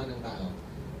sa katawan ng tao.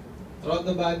 Throughout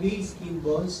the body, skin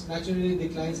bones naturally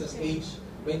declines as age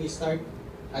when you start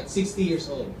at 60 years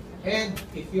old. And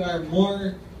if you are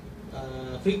more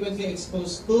frequently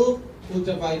exposed to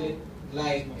ultraviolet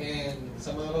light and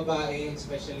sa mga babae,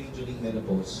 especially during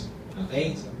menopause.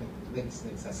 Okay? So,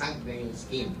 nagsasag na yung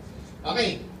skin.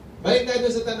 Okay. Balik tayo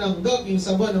sa tanong, Doc, yung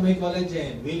sabon na may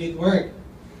collagen, will it work?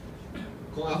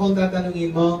 Kung akong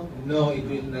tatanungin mo, no, it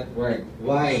will not work.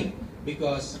 Why?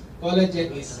 Because collagen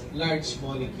is large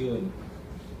molecule.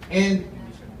 And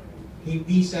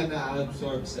hindi siya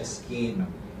na-absorb sa skin.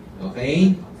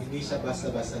 Okay? Hindi siya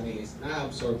basta-basta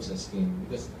na-absorb sa skin.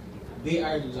 Because they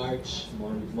are large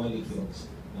molecules.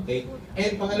 Okay?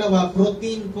 And pangalawa,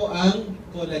 protein po ang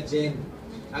collagen.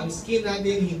 Ang skin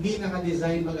natin hindi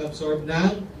naka-design mag-absorb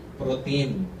ng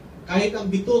protein. Kahit ang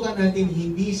bituka natin,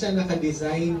 hindi siya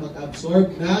naka-design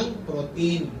mag-absorb ng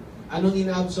protein. Anong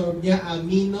ina-absorb niya?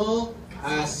 Amino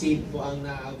acid po ang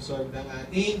na-absorb ng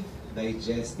ating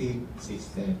digestive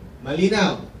system.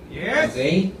 Malinaw? Yes!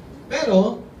 Okay?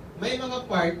 Pero, may mga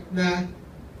part na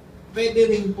pwede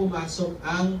rin pumasok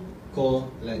ang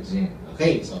collagen.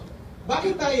 Okay, so,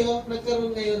 bakit tayo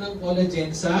nagkaroon ngayon ng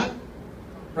collagen sa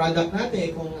product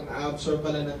natin kung na-absorb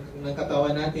pala ng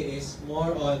katawan natin is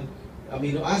more on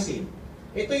amino acid?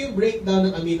 Ito yung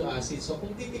breakdown ng amino acid. So,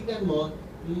 kung titignan mo,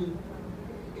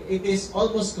 it is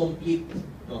almost complete.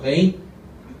 Okay?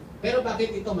 Pero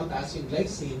bakit ito mataas yung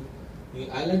glycine, yung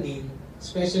alanine,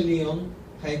 especially yung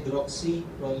hydroxy,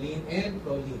 proline, and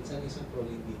proline. Saan isang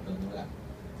proline dito? Wala.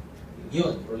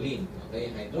 Yun, proline. Okay?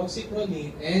 Hydroxy,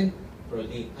 proline, and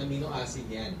proline. Amino acid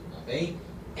yan. Okay?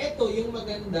 Ito yung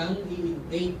magandang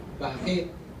i-intake. Bakit?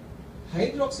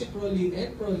 Hydroxyproline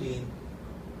and proline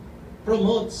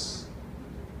promotes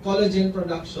collagen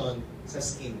production sa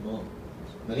skin mo.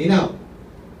 Malinaw?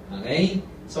 Okay?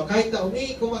 So kahit na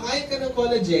kumakain ka ng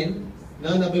collagen,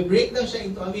 nabe-break down siya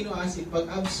into amino acid, pag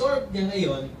absorb niya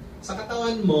ngayon sa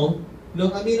katawan mo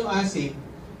ng amino acid,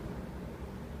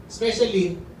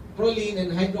 especially proline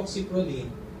and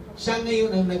hydroxyproline, siya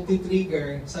ngayon ang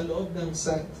nagtitrigger sa loob ng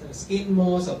sa skin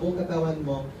mo, sa buong katawan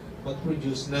mo,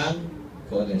 mag-produce ng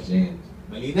collagen.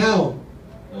 Malinaw?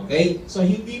 Okay? So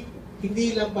hindi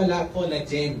lang pala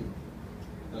collagen.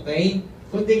 Okay?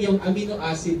 Kundi yung amino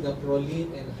acid na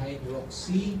proline and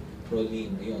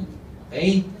hydroxyproline. Ayun.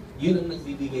 Okay? Yun ang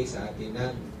nagbibigay sa atin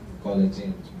ng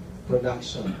collagen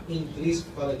production.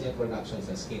 Increased collagen production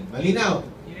sa skin. Malinaw?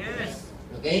 Yes!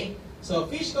 Okay? So,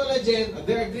 fish collagen,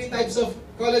 there are 3 types of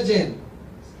collagen.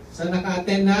 Sa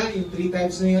naka-attend na, yung 3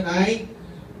 types na yun ay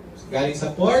galing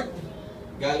sa pork,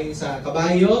 galing sa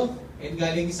kabayo, and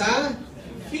galing sa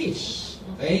fish.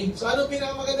 Okay? So, ano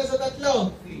pinakamaganda sa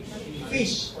tatlo?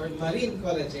 Fish or marine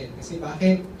collagen. Kasi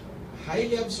bakit?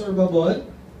 Highly absorbable,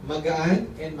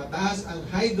 magaan, and mataas ang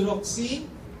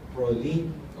hydroxyproline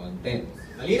content.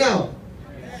 Malinaw?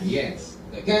 Yes.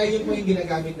 Kaya yun po yung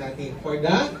ginagamit natin for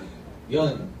the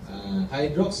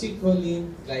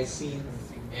hydroxyproline, glycine,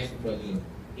 and proline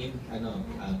in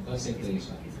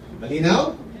concentration.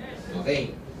 Malinaw?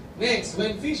 Okay. Next,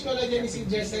 when fish collagen is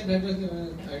ingested,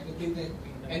 are completed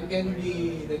and can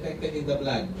be detected in the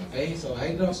blood. Okay, so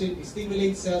hydroxy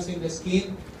stimulates cells in the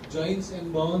skin, joints, and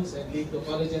bones and lead to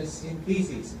collagen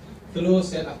synthesis through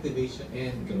cell activation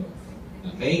and growth.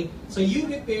 Okay, so you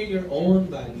repair your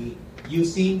own body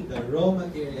using the raw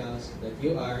materials that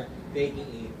you are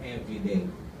taking in every day.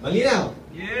 Malinaw?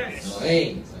 Yes!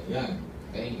 Okay, so yan.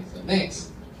 Okay, so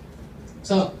next.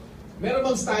 So, meron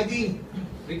bang study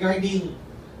regarding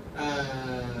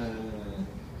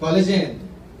collagen?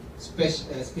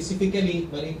 Specifically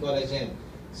marine collagen.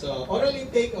 So, oral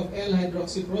intake of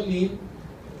L-hydroxyproline,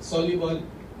 soluble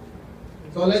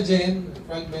collagen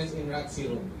fragments in rat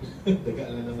serum.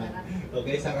 Dagaan na naman.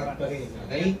 Okay, sarap pa rin.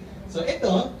 Okay? So,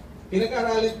 ito,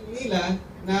 pinag-aralan nila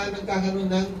na nagkakaroon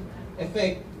ng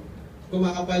effect.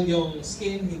 Kumakapal yung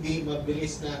skin, hindi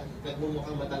mabilis na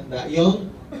nagmumukhang matanda yung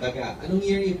daga. Anong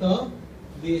year ito?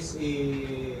 This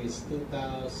is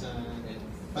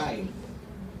 2005.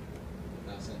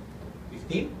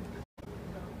 2015?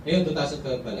 Ayun,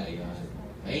 2012 pala. Ayun.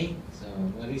 Okay? So,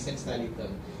 mga recent study ito.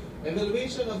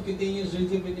 Evaluation of cutaneous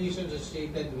rejuvenation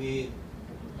associated with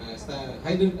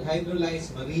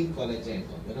hydrolyzed marine collagen.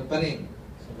 O, ganun pa rin.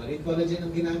 So, marine collagen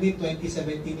ang ginamit.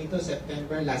 2017 ito,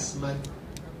 September, last month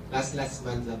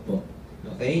lang po.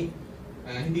 Okay?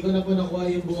 Hindi ko na po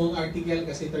nakuha yung buong article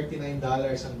kasi $39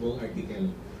 ang buong article.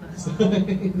 So,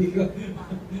 hindi ko.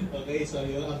 Okay, so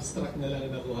yung abstract na lang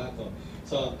nakuha ko.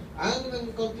 So, ang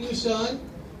conclusion,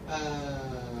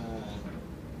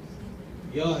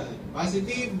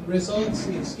 positive results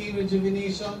in skin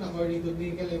rejuvenation according to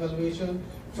clinical evaluation,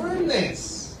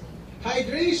 firmness,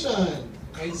 hydration,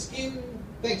 and skin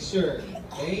texture.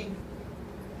 Okay?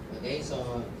 Okay,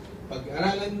 so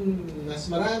pag-aralan mas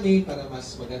marami para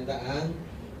mas maganda ang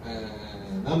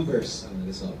numbers ang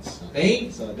results.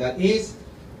 Okay? So that is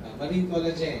marine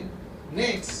collagen.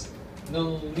 Next,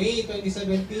 noong May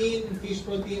 2017, fish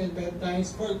protein and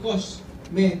peptides for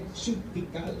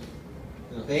cosmeceutical.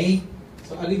 Okay?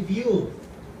 So a review.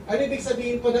 Ano ibig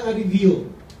sabihin po ng a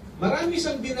review? marami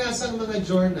siyang binasang mga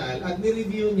journal at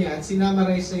nireview niya at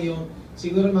sinamarize niya yung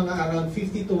siguro mga around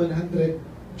 50 to 100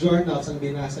 journals ang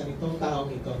binasa nitong taong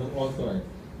ito, ng author.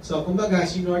 So, kumbaga,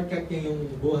 sinortcut niya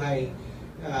yung buhay.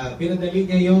 Pinadali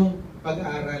niya yung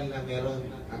pag-aaral na meron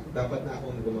dapat na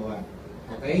akong gumawa.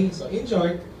 Okay? So, in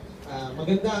short,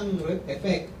 maganda ang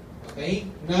effect, okay,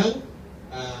 ng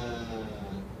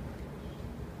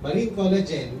marine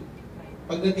collagen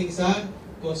pagdating sa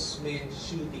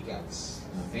cosmeceuticals.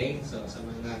 Okay? So, sa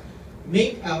mga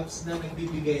make-ups na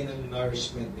nagbibigay ng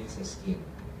nourishment din sa skin.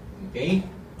 Okay?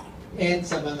 And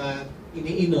sa mga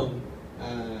iniinom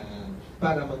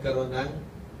para magkaroon ng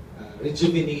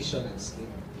rejuvenation ng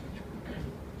skin.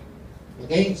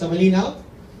 Okay? So, malinaw?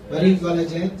 Marine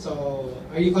collagen. So,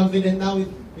 are you confident now with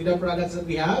the products that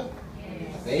we have?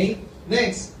 Okay?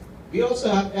 Next, we also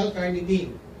have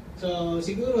L-carnitine. So,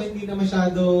 siguro hindi na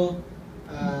masyado,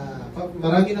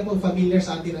 marami na pong familiar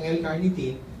sa atin ng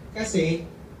L-carnitine kasi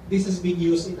this has been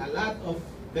used in a lot of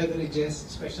beverages,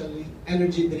 especially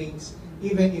energy drinks,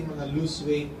 even in mga loose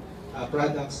weight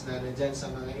products na nandyan sa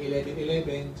mga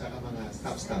 11-11 tsaka mga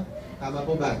stop-stop. Tama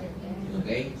po ba?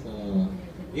 Okay? So,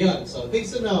 yun. So,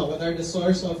 things to know. What are the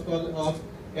source of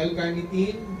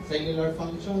L-carnitine? Cellular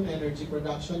function, energy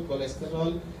production,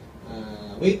 cholesterol,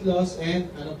 weight loss, and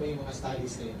ano pa yung mga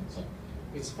studies na yun. So,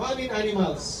 it's found in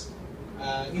animals,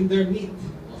 in their meat,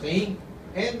 okay?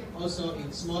 And also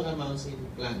in small amounts in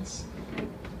plants.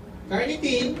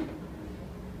 Carnitine,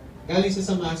 galing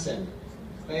sa muscle.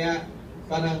 Kaya,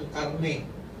 parang karne.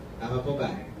 Tama po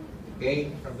ba?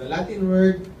 Okay? From the Latin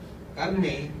word,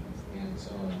 carne. Yan.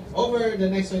 So, over the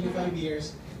next 25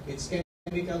 years, its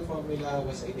chemical formula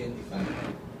was identified.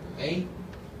 Okay?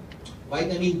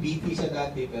 Vitamin B3 siya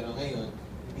dati, pero ngayon,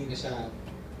 hindi na siya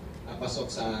pasok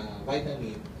sa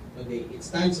vitamin, kundi it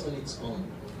stands on its own.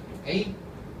 Okay?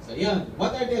 So, yan.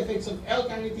 What are the effects of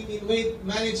L-carnitine in weight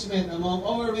management among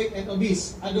overweight and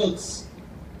obese adults?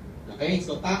 Okay?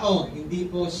 So, tao, hindi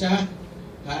po siya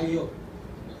hayop.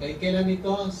 Okay? Kailan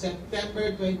ito? September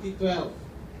 2012.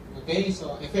 Okay?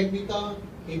 So, effect nito,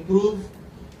 improve,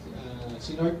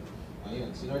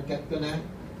 sinordcat ko na.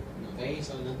 Okay?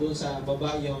 So, nandun sa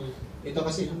baba yung, ito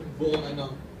kasi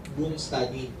buong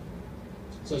study.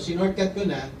 So, sinordcat ko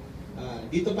na,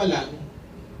 dito pa lang,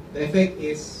 the effect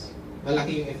is,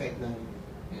 malaki yung effect ng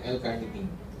L-carnitine.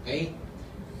 Okay?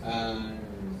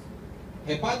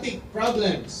 Hepatic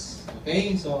problems.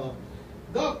 Okay? So,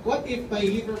 Doc, what if may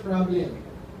liver problem?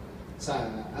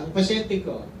 Ang pasyente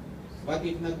ko, what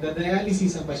if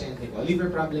nagda-dialysis ang pasyente ko? Liver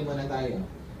problem muna tayo.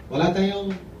 Wala tayong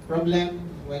problem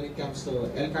when it comes to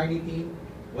L-carnitine.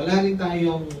 Wala rin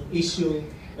tayong issue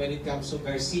when it comes to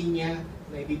Garcinia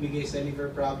na ibibigay sa liver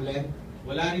problem.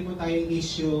 Wala rin po tayong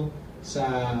issue sa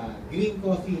green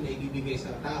coffee na ibibigay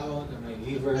sa tao na may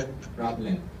liver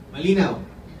problem. Malinaw?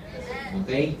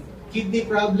 Okay? Kidney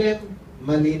problem,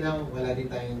 malinaw, wala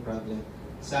din tayong problem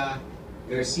sa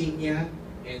Garcinia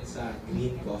and sa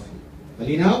green coffee.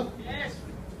 Malinaw? Yes!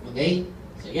 Okay?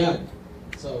 So, yan.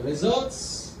 So,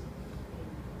 results,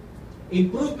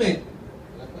 improvement.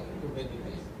 Wala pa, improvement dito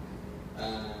yan.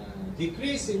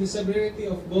 Decrease in the severity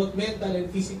of both mental and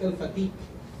physical fatigue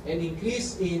and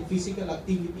increase in physical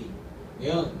activity.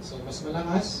 Yun. So, mas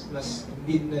malakas, mas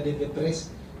hindi na de-depress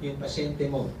yung pasyente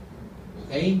mo.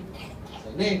 Okay?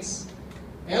 So, next.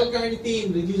 L-carnitine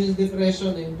reduces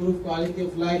depression and improve quality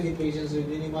of life in patients with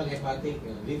minimal hepatic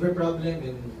liver problem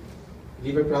and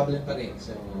liver problem pa rin.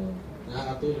 So,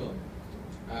 nakakatulong.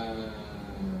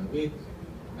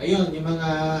 Ayun, yung mga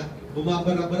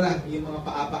bumabara-bara, yung mga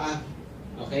paa-paa.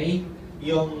 Okay?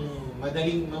 Yung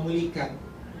madaling mamulikat.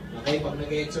 Okay? Pag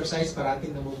nag-exercise,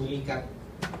 parating namumulikat.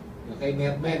 Okay?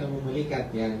 May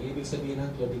namumulikat. Yan. Yung ibig sabihin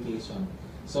ng claudication.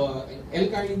 So,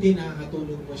 L-carnitine,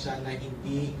 nakakatulong po siya na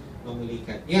hindi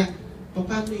mamulikat. Yeah.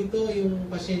 Paano ito yung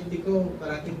pasyente ko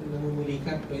parating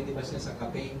namumulikat? Pwede ba siya sa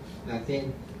kape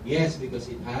natin? Yes, because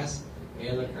it has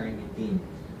L-carnitine.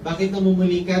 Bakit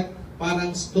namumulikat?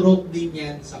 Parang stroke din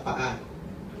yan sa paa.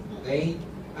 Okay?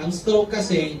 Ang stroke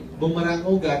kasi, bumarang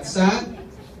ugat sa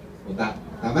utak.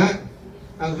 Tama?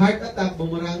 Ang heart attack,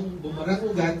 bumarang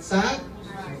ugat sa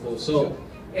puso.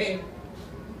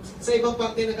 Sa ibang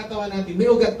parte ng katawan natin, may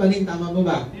ugat pa rin. Tama mo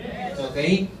ba?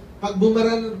 Okay? Pag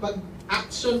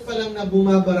action pa lang na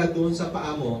bumabara doon sa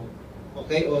paa mo,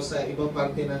 okay, o sa ibang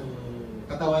parte ng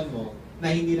katawan mo,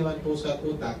 na hindi naman puso at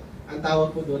utak, ang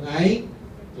tawag po doon ay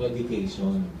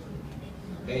claudication.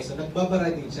 Okay, so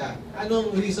nagbabara din siya.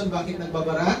 Anong reason bakit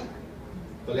nagbabara?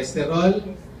 Cholesterol,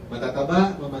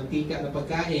 matataba, mamantika na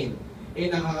pagkain.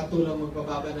 Nakakatulong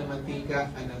magpababa ng mantika,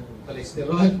 ng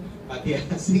cholesterol, pati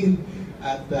asin,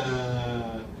 at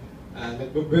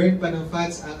Nagbo-burn pa ng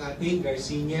fats ang ating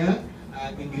Garcinia,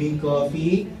 ating green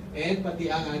coffee, and pati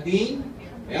ang ating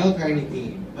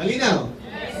L-carnitine. Malinaw?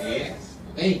 Yes.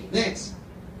 Okay, next.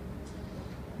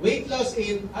 Weight loss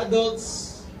in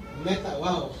adults,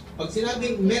 wow. Pag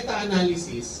sinabing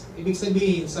meta-analysis, ibig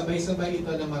sabihin, sabay-sabay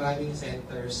ito ng maraming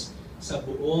centers sa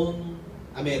buong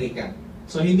Amerika.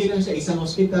 So, hindi lang siya isang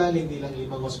hospital, hindi lang 5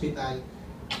 hospital.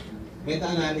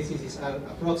 Meta-analysis is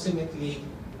approximately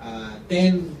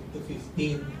 10 to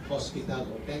 15 hospital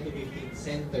o 10 to 15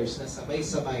 centers na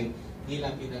sabay-sabay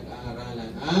nila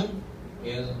pinag-aaralan ang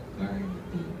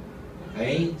L-carnitine.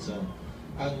 Okay? So,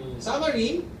 ang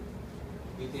summary,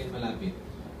 ito yung malapit.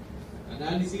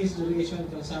 Analysis, duration,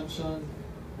 consumption,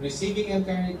 receiving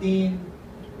L-carnitine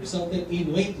resulted in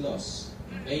weight loss.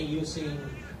 Okay? Using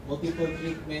multiple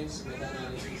treatments,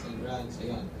 meta-analysis, and drugs.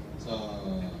 Ayun. So,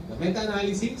 the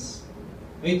meta-analysis,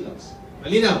 weight loss.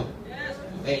 Malinaw?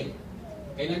 Okay.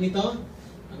 Kailan ito?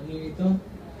 Anong year ito?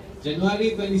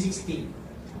 January 2016.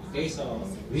 Okay, so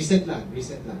recent lang.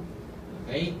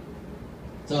 Okay?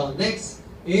 So, next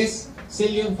is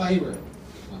psyllium fiber.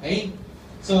 Okay?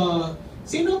 So,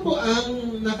 sino po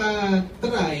ang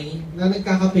naka-try na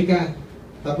nagkakape ka?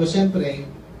 Tapos, syempre,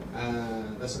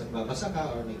 tapos nagbabasa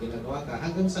ka or may ginagawa ka,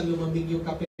 hanggang sa lumamig yung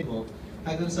kape mo,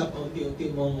 hanggang sa unti-unti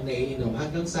mong naiinom,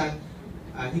 hanggang sa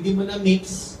hindi mo na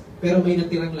mix, pero may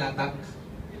natirang latak.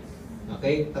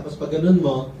 Okay? Tapos pag ganun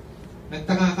mo,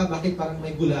 nagtaka ka bakit parang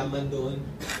may gulaman doon.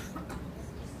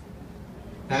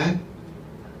 Ha?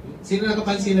 Sino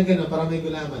nakapansin na gano'n? Parang may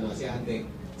gulaman, o? Si ate.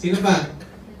 Sino ba?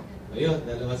 Ayun,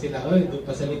 dalawa sila. Oy, doon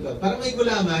pa sa likod. Parang may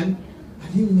gulaman.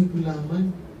 Ano yung may gulaman?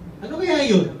 Ano kaya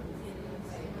yun?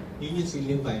 Yun yung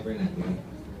psyllium fiber natin.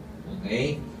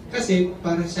 Okay? Kasi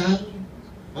para siyang,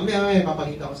 mamaya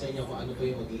papakita ko sa inyo kung ano po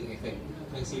yung magiging effect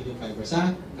ng psyllium fiber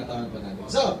sa katawan po natin.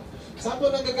 So, saan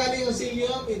po nanggagaling yung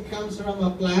psyllium? It comes from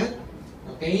a plant.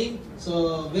 Okay?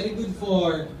 So, very good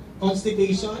for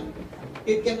constipation.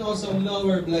 It can also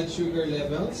lower blood sugar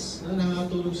levels.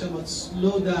 Nakakatulong siya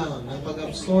mag-slow down ng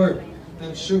pag-absorb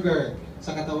ng sugar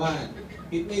sa katawan.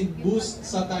 It may boost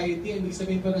satiety. Ibig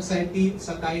sabihin po ng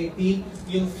satiety,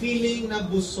 yung feeling na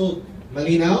busog.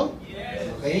 Malinaw?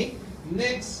 Okay?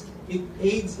 Next, it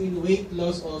aids in weight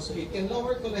loss also. It can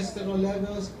lower cholesterol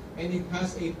levels and it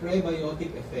has a prebiotic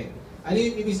effect. Ano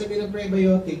yung ibig sabihin ng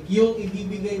prebiotic? Yung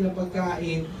ibibigay na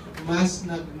pagkain mas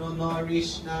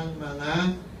nagno-nourish ng mga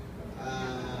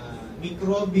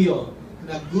mikrobyo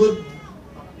na good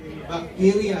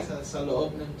bacteria sa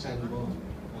loob ng tiyan mo.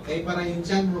 Okay? Para yung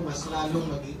tiyan mo mas lalong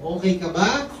maging okay ka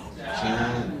ba?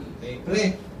 Tiyan. Okay?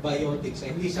 Prebiotic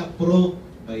siya. Hindi siya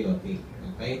probiotic.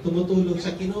 Okay? Tumutulong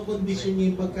siya. Kinokondisyon niya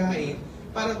yung pagkain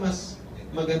para mas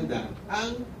maganda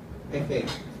ang effect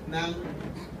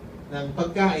ng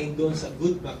pagkain doon sa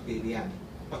good bacteria.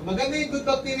 Pag maganda yung good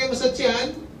bacteria mo sa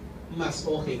tiyan, mas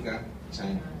okay ka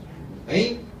tiyan.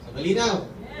 Okay? So, malinaw.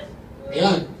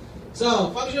 Ayan.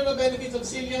 So, functional benefits of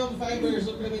psyllium fiber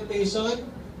supplementation.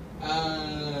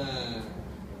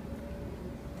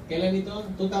 Kailan ito?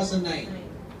 2009.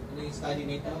 Ano yung study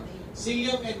nito?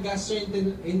 Psyllium and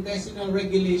gastrointestinal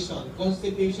regulation,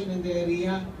 constipation and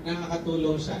diarrhea,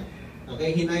 nakakatulong siya.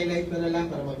 Okay, hin-highlight ko na lang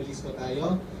para mabilis po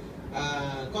tayo.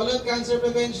 Colon cancer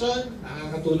prevention,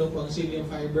 nakakatulong po ang psyllium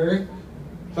fiber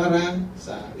para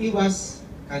sa iwas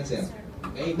cancer.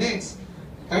 Okay, next.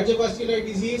 Cardiovascular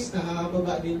disease,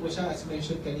 nakakababa din po siya as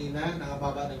mentioned kanina,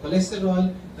 nakababa ng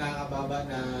cholesterol, nakakababa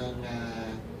ng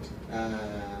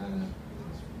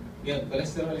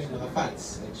cholesterol and mga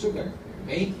fats and sugar.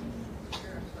 Okay?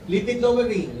 Lipid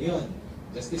lowering, yun.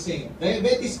 Just the same.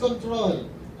 Diabetes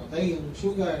control. Okay? Yung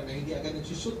sugar na hindi agad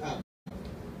nag-shoot up.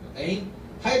 Okay?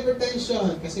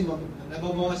 Hypertension, kasi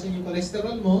nababawasan yung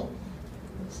cholesterol mo,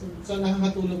 so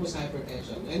nakakatulong po sa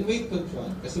hypertension. And weight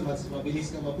control, kasi mas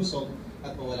mabilis kang mabusog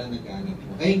at mawalan ng kanin.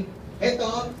 Okay?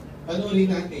 Ito,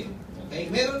 panoorin natin. Okay?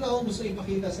 Meron na akong gusto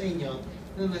ipakita sa inyo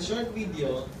na short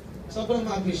video, sobrang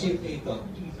ma-appreciate na ito.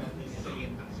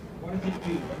 What does it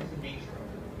do? What is the nature of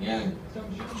it? Yan. So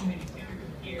I'm showing you an example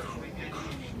here. We're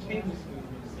adding in a tablespoon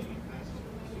of psyllium acid.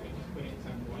 So we just put in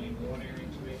some boiling water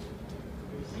into it.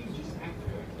 You'll see just after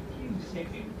a few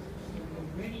seconds,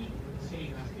 already the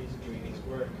psyllium acid is doing its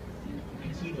work. You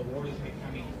can see the water is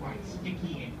becoming quite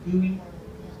sticky and gooey.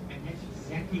 And that's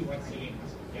exactly what psyllium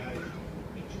acid does.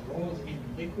 It draws in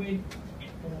liquid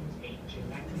and forms a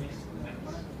gelatinous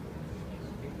mass.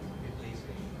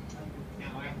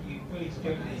 Now after you fully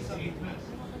stir the psyllium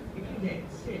acid, if you let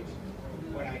it sit,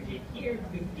 what I did here,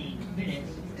 15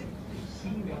 minutes, you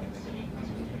see what the psyllium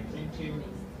acid turns into,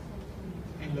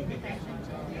 and look at that.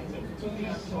 That's a fully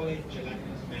solid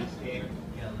gelatinous mass there.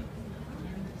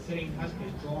 sitting husk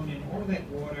has drawn in all that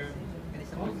water,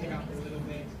 bulk it up a little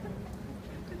bit,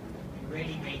 and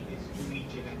really make this gooey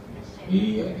gelatinous.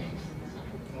 Yeah.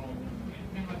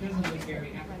 Now it doesn't look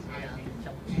very appetizing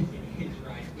as it is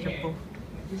right there, but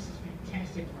this is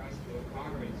fantastic for us to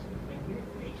incorporate. When we're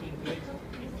baking goods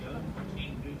and don't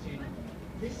contain gluten,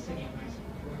 this city ice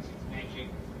works its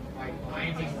magic by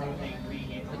blending all the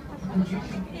ingredients and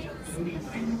producing a really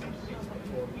nice substance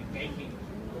before we bake it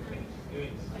for finished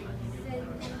goods.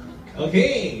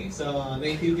 Okay, so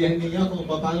naintindihan niyo kung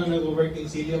paano nag-work yung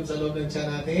psyllium sa loob ng tiyan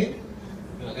natin.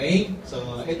 Okay, so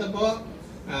ito po,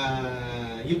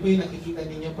 yun po yung nakikita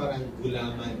ninyo parang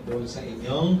gulaman po sa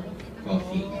inyong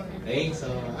coffee. Okay, so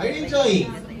are you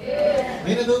enjoying?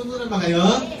 May natutunan ba kayo?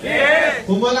 Yes!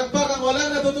 Pumalakpak ang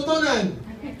walang natututunan.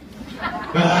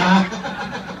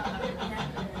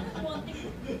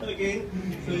 Okay,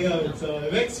 so yun. So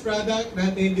next product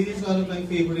natin, this is one of my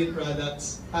favorite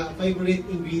products, favorite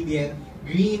ingredient,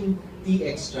 green tea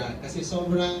extract. Kasi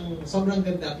sobrang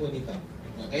ganda po nito.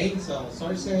 Okay, so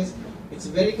sources, it's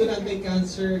very good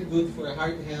anti-cancer, good for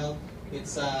heart health. It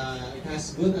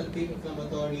has good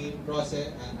anti-inflammatory process,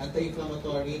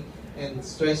 anti-inflammatory and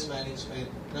stress management.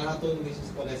 Nakatulong din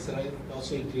sa cholesterol, it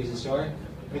also increases your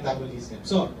metabolism.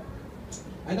 So,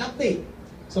 an update.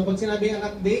 So pag sinabi ang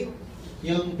update,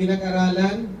 yung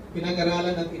pinag-aralan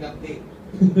at in-update.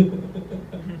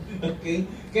 Okay?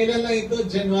 Kailan lang ito?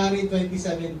 January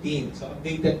 2017. So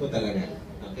updated po talaga.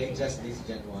 Okay? Just this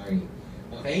January.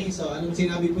 Okay? So anong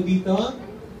sinabi po dito?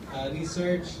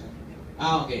 Research.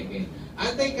 Okay.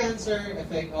 Anti-cancer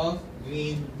effect of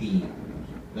green tea.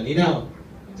 Malinaw.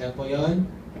 Diyan po yun.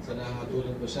 So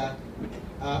nakakatulong po siya.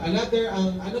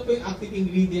 Ano po yung active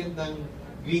ingredient ng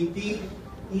green tea?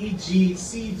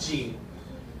 EGCG.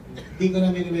 Hindi ko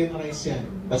na minimemorize yan.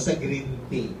 Basta green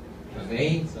tea.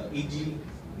 Okay? So,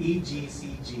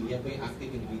 EGCG. Yan po yung active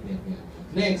ingredient niya.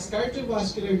 Next,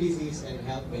 cardiovascular disease and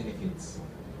health benefits.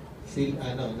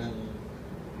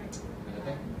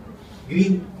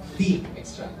 Green tea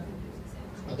extract.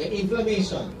 Okay?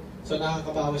 Inflammation. So,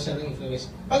 nakakabawas siya ng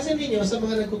inflammation. Pansin niyo sa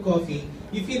mga nagko-coffee,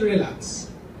 you feel relaxed.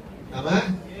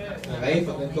 Tama? Okay?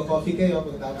 Pag nagko-coffee kayo,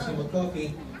 pagkatapos nyo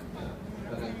mag-coffee,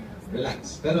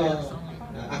 relax. Pero,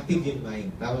 active yung mind.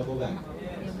 Tama po ba?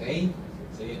 Okay?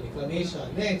 So, yun, inflammation.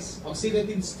 Next,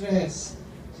 oxidative stress.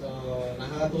 So,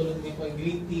 nakakatulong din po yung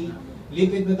green tea.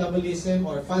 Lipid metabolism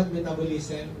or fat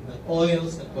metabolism ng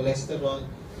oils, ng cholesterol,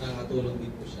 nakakatulong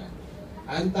din po siya.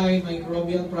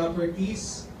 Antimicrobial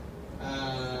properties.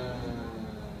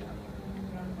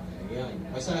 Ayan.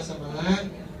 Basta sa mga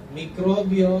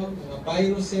mikrobyo, mga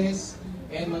viruses,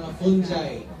 and mga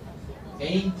fungi.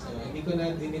 Okay? So, hindi ko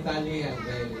na dinitalye yan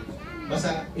dahil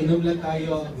basta inom lang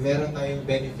tayo, meron tayong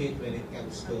benefit when it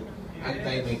comes to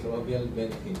antimicrobial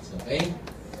benefits. Okay?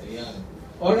 So, yan.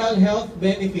 Oral health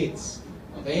benefits.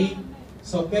 Okay?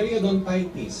 So,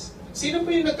 periodontitis. Sino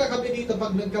po yung nagkakape dito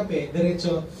pag nagkape?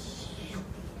 Diretso.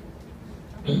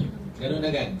 Ganun na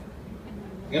gan.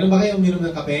 Ganun ba kayo uminom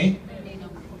ng kape?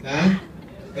 Ha?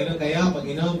 Ganun kayo pag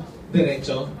inom?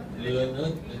 Diretso.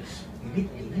 Lunod.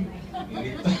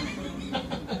 Init pa.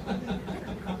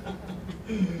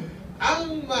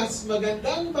 Ang mas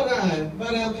magandang paraan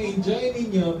para ma-enjoy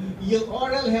ninyo yung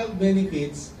oral health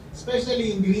benefits,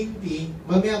 especially yung green tea,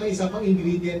 mamaya may isa pang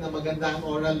ingredient na maganda ang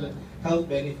oral health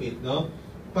benefit, no?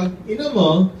 Pag inom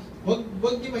mo,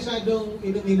 wag niyo masyadong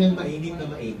inumin ng mainit na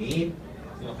mainit.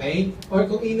 Okay? Or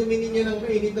kung inumin niyo ng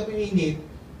mainit na mainit,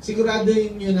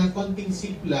 siguraduhin niyo na konting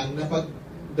sip lang na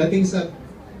pagdating sa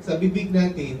bibig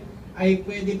natin, ay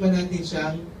pwede pa natin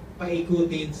siyang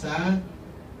paikutin sa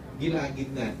gilagid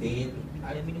natin.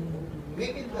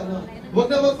 Make it, wag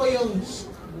naman po yung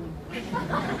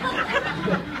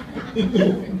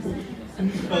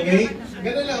okay?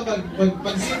 Ganun lang,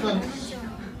 pag-sip mo.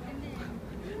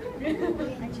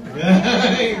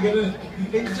 Ganun.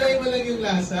 Enjoy mo lang yung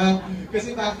lasa.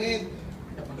 Kasi bakit?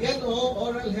 Yan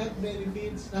oral health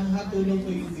benefits, nakakatulong po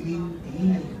yung green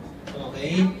tea.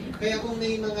 Okay? Kaya kung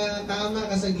may mga tama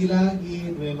ka sa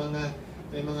gilagid, may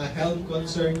mga health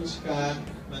concerns ka,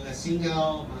 mga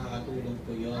singaw, makakatulong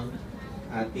po yung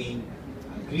ating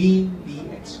green tea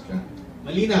extract.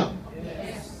 Malinaw?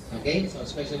 Okay? So,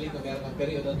 especially kung meron ng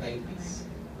periodontitis.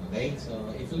 Okay?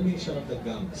 So, inflammation of the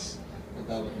gums.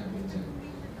 Ang tawag namin dyan.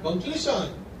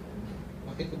 Conclusion.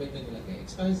 Bakit ko ba ito nilagay?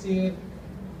 Expansive.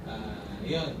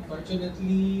 Yun.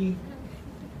 Fortunately,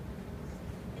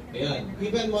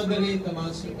 even moderate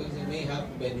amounts because it may have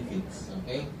benefits.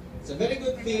 Okay? It's a very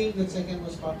good thing. The second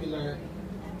most popular.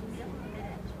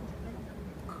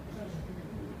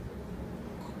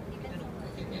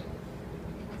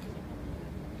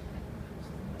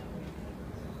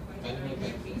 Paano may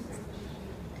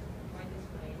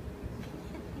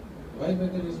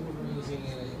mechanism for using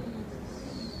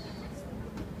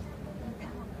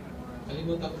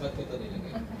kalimutan ko ba't ito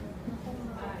nilagay?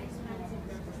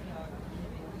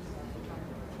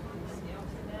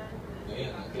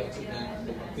 Ayan, antioxidant,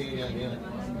 bacteria, yan.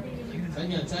 Saan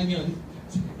yan? Saan yun?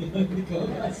 Hindi ko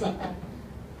mabasa.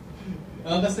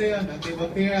 Basta yun,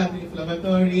 antibacterial,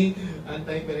 anti-inflammatory,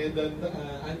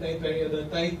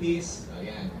 anti-periodontitis.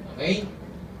 Ayan, okay?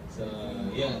 So,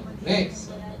 yan.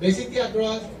 Next, obesity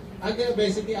across,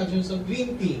 anti-obesity actions of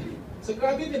green tea. So,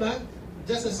 grabe, di ba?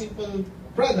 Just a simple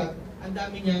product, ang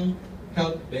dami niyang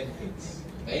health benefits.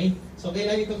 Okay? So,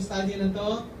 kailan itong study na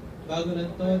to? Bago na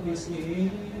to, this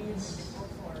is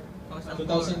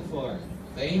 2004.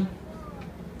 Okay?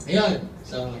 Ayun.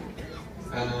 So,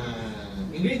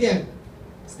 ingredient,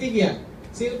 stevia.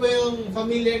 Sino po yung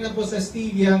familiar na po sa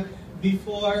stevia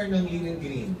before ng Lean and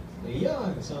Green?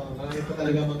 Ayun. So, marami po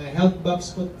talaga mga health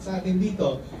buffs po sa atin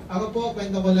dito. Ako po,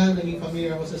 kwento ko lang, naging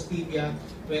familiar ako sa stevia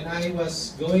when I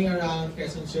was going around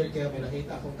Quezon Circle. May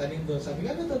nakita akong tanim doon. Sabi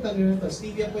ko, ano itong tanim na ito?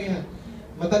 Stevia po yan.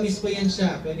 Matamis po yan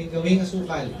siya. Pwedeng gawing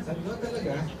asukal. Sabi ko,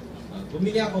 talaga?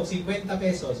 Bumili ako, 50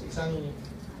 pesos, isang,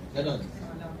 ganon,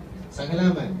 isang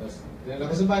halaman. Tapos,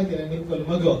 dinala ko sa bahay, tinanim ko,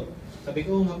 lumago. Sabi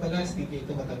ko, nga pala, stevia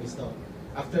ito, matamis to.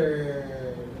 After,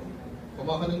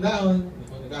 kumuha ko ng dahon,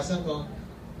 nagasan ko,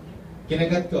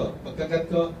 kinagat ko.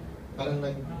 Pagkagat ko, parang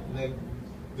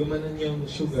gumanan yung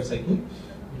sugar. Sabi ko,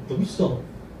 tumis to.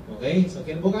 Okay? So,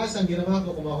 kinabukasan, ginawa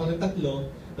ko, kumuha ko ng 3,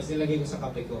 tapos nilagay ko sa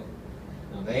kape ko.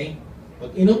 Okay?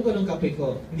 Pag inom ko ng kape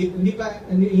ko, hindi pa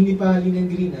Lean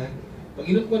and Green, ha? Pag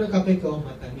inom ko ng kape ko,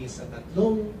 matamis sa 3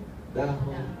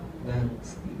 dahon ng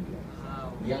stevia.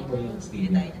 Yan po yung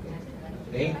stevia.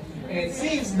 Okay? And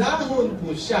since dahon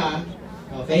po siya,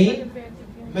 okay,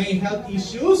 may health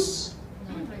issues,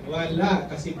 wala,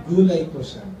 kasi gulay po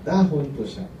siya. Dahon po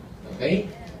siya. Okay?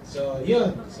 So,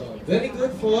 yun. So, very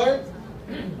good for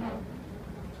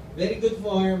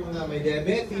mga may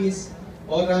diabetes,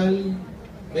 oral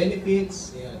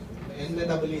benefits, yan, and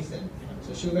metabolism.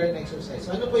 So, sugar and exercise.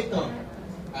 So, ano po ito?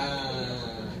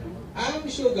 Ang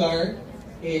sugar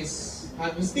is,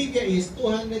 stevia is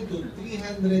 200 to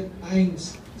 300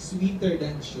 times sweeter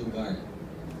than sugar.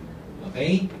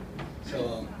 Okay?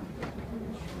 So,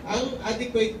 ang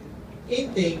adequate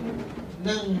intake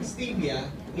ng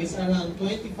stevia is around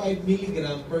 25 mg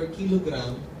per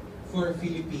kilogram for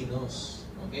Filipinos.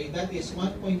 Okay? That is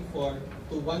 1.4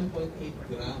 to 1.8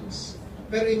 grams.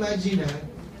 Pero imagine ha,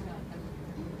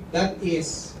 that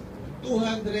is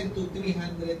 200 to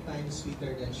 300 times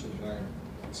sweeter than sugar.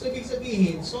 So, ibig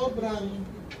sabihin, sobrang,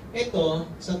 ito,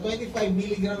 sa 25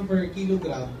 mg per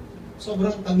kilogram,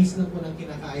 sobrang tamis na po ng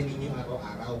kinakain ninyo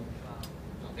araw-araw.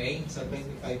 Okay? Sa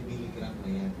 25 mg na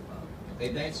yan.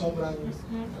 Okay? Dahil sobrang,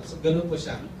 so, ganun po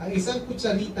siya. Ang isang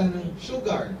kutsarita ng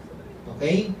sugar,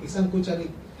 okay? Isang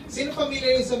kutsarita. Sino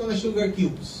familiar sa mga sugar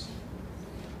cubes?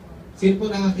 Sino po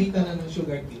nakakita na ng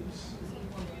sugar cubes?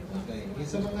 Okay. Yung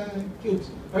sa mga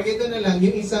cubes. Or ito na lang,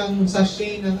 yung isang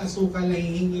sachet ng asukal na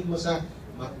hihingin mo sa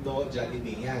McDo,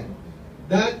 Jollibee, yan.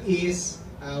 That is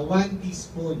 1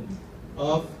 teaspoon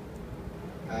of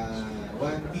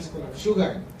 1 teaspoon of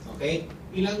sugar. Okay?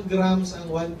 Ilang grams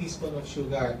ang 1 teaspoon of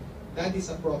sugar? That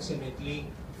is approximately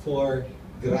 4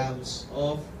 grams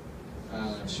of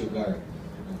sugar.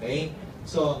 Okay?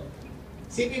 So,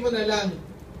 sipin mo na lang,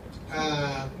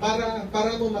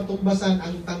 para mo matumbasan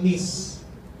ang tamis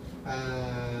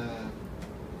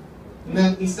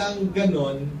ng isang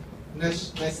ganon na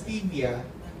stevia,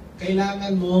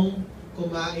 kailangan mong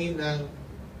kumain ng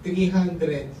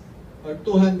 300 or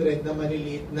 200 na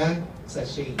maliliit na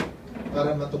sachet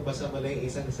para matumbasan mo lang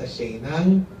isang sachet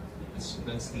ng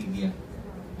stevia.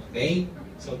 Okay?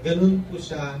 So, ganun po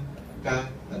siya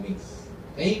katamis.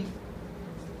 Okay?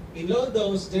 In low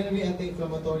dose, generally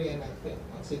anti-inflammatory and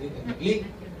antioxidant and link.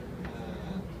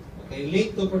 Okay,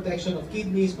 link to protection of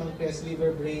kidneys, pancreas,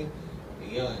 liver, brain.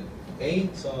 Ayan.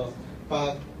 Okay? So,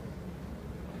 pag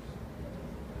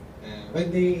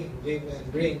when they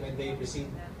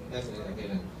receive, that's okay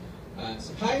lang.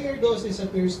 So, higher doses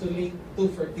appears to link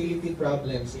to fertility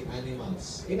problems in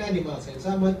animals. And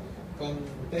somewhat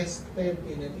contested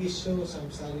in an issue,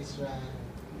 some studies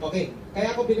okay,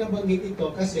 kaya ako binabanggit ito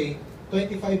kasi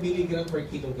 25 mg per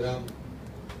kilogram.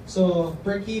 So,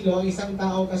 per kilo, isang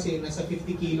tao kasi nasa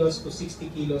 50 kilos to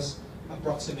 60 kilos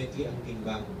approximately ang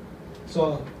timbang.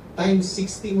 So, times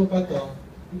 60 mo pa to,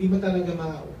 hindi mo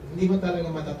talaga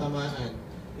matatamaan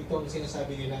itong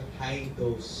sinasabi nilang high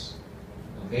dose.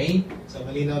 Okay? So,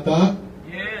 malinaw to?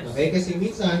 Yes. Okay? Kasi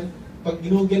minsan, pag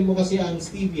ginugel mo kasi ang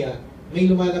stevia, may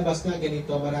lumalabas na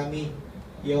ganito, marami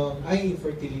yung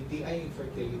infertility.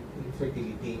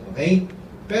 Okay?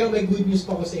 Pero may good news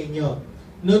pa ko sa inyo.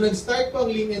 Noong nag-start po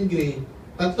ang Lean and Green,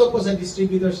 3 po sa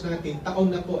distributors natin, taon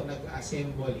na po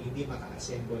nag-assemble, hindi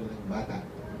maka-assemble ng bata.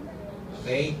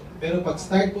 Okay? Pero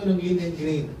pag-start po ng Lean and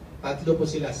Green, 3 po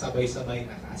sila sabay-sabay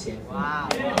naka-assemble.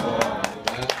 Wow!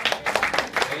 Diba?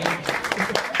 Okay?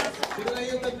 Sino na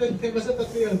yung 3? Basta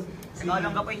 3 yun.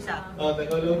 Nakalong ka po isa.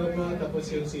 Tagalog po, tapos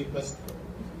yung si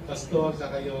Pastor,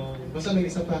 saka yung, basta may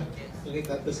isa pa. Okay,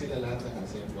 3 sila lahat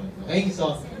naka-assemble. Okay,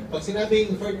 so, pag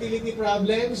sinabing fertility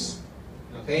problems,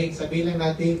 okay, sabihin lang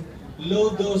natin,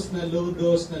 low dose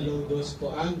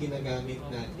po ang ginagamit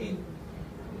natin.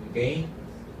 Okay?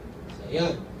 So,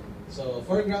 yan. So,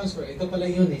 4 grams per, ito pala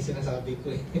yun sinasabi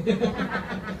ko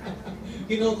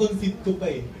Kino-confit ko pa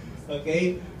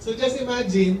Okay? So, just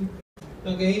imagine,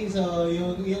 okay, so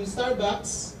yung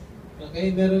Starbucks, okay,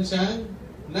 meron siyang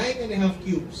 9.5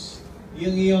 cubes.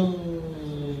 Yung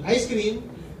ice cream,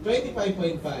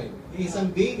 25.5. Yung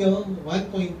isang bagel,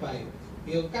 1.5.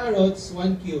 Yung carrots,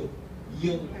 1 cube.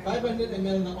 Yung 500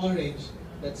 ml na orange,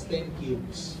 that's 10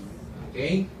 cubes.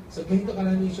 Okay? So, ganito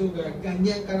karaming sugar,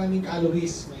 ganyan karaming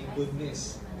calories, my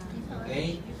goodness.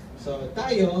 Okay? So,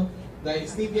 tayo, dahil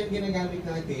stevia ginagamit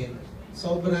natin,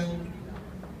 sobrang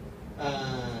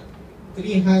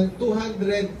 200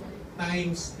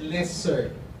 times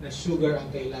lesser na sugar ang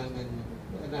kailangan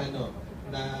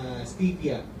na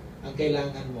stevia ang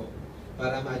kailangan mo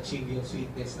para ma-achieve yung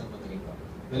sweetness ng mga ito.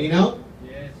 Malinaw?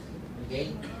 Yes.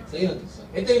 Okay? So yun. So,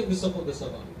 ito yung gusto ko.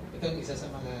 Ito yung isa sa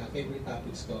mga favorite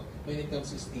topics ko when it comes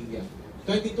to stevia.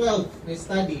 2012, na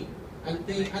study,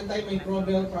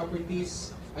 antimicrobial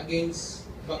properties against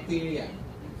bacteria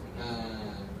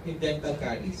in dental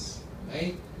caries.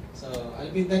 Okay? So,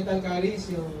 yung dental caries,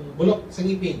 yung bulok sa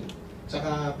ngipin,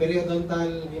 tsaka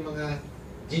periodontal, yung mga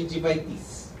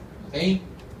gingivitis. Okay?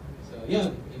 So,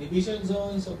 yun. Inhibition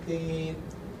zones obtained.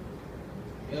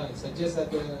 Yun. Suggest that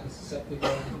you're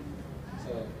susceptible.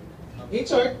 So, in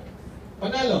short,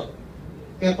 panalo.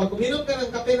 Kaya pag uminom ka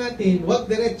ng kape natin, huwag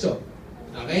diretso.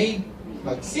 Okay?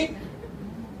 Pag sip,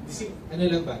 ano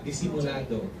lang ba?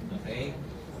 Disimulado. Okay?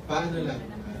 Paano lang?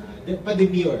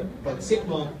 Pa-demure. Pag sip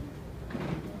mo,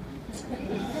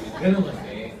 ganun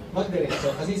kasi. Huwag diretso.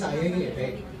 Kasi sayang yung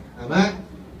effect. Tama?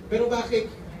 Pero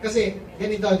bakit? Kasi,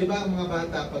 ganito, di ba ang mga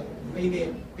bata, pag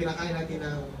mainit, pinakain natin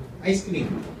ng ice cream,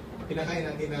 pinakain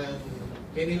natin ng,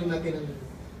 pininom natin ng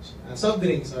soft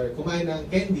drinks or kumain ng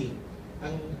candy,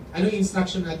 anong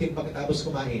instruction natin pagkatapos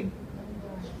kumain?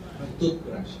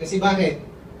 Mag-toothbrush. Kasi bakit?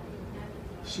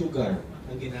 Sugar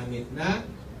ang ginamit na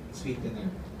sweetener.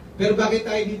 Pero bakit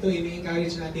tayo dito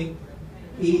ini-encourage natin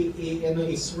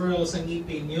i-swirl sa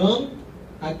ngipin yung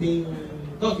ating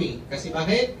coffee? Kasi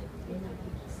bakit?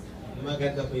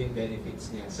 Maganda po yung benefits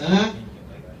niya sa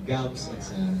gums at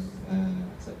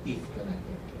sa teeth ko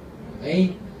natin.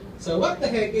 Okay? So, what the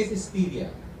heck is stevia?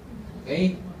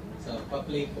 Okay? So,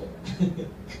 pa-play po.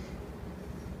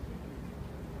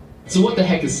 So what the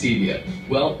heck is stevia?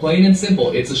 Well, plain and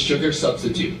simple, it's a sugar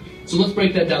substitute. So let's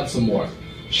break that down some more.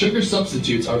 Sugar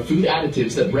substitutes are food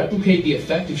additives that replicate the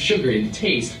effect of sugar in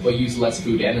taste but use less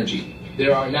food energy.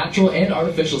 There are natural and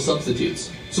artificial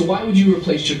substitutes. So why would you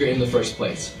replace sugar in the first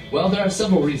place? Well, there are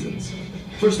several reasons.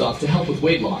 First off, to help with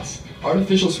weight loss.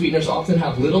 Artificial sweeteners often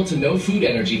have little to no food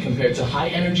energy compared to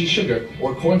high-energy sugar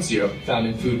or corn syrup found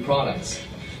in food products.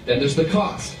 Then there's the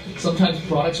cost. Sometimes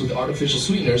products with artificial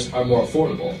sweeteners are more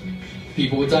affordable.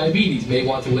 People with diabetes may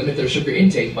want to limit their sugar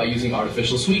intake by using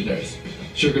artificial sweeteners.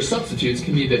 Sugar substitutes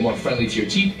can be a bit more friendly to your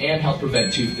teeth and help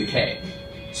prevent tooth decay.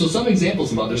 So some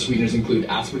examples of other sweeteners include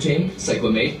aspartame,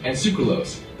 cyclamate, and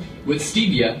sucralose. With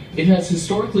stevia, it has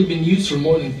historically been used for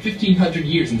more than 1,500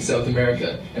 years in South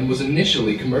America and was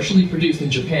initially commercially produced in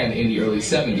Japan in the early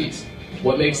 70s.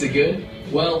 What makes it good?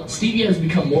 Well, stevia has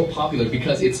become more popular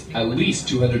because it's at least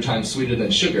 200 times sweeter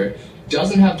than sugar,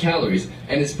 doesn't have calories,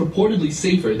 and is purportedly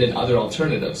safer than other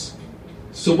alternatives.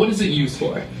 So what is it used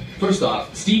for? First off,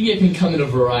 stevia can come in a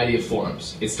variety of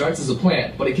forms. It starts as a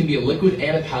plant, but it can be a liquid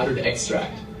and a powdered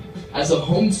extract. As a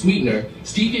home sweetener,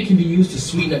 stevia can be used to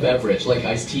sweeten a beverage like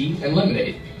iced tea and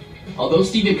lemonade. Although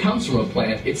stevia comes from a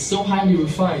plant, it's so highly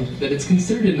refined that it's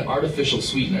considered an artificial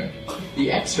sweetener.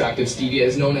 The extract of stevia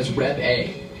is known as Reb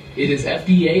A. It is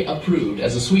FDA approved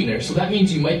as a sweetener, so that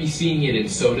means you might be seeing it in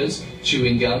sodas,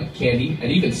 chewing gum, candy,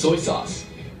 and even soy sauce.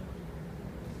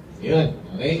 Yun.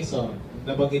 Okay, so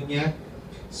nabanggit niya,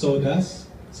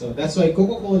 sodas. So that's why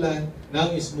Coca-Cola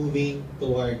now is moving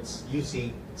towards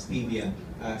using stevia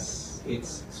as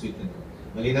its sweetener.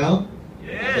 Malinaw?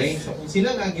 Yes! Okay, so kung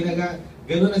sila nga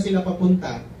gano'n na sila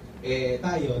papunta,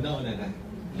 tayo nauna na.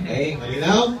 Okay,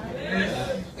 malinaw?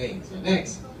 Okay, so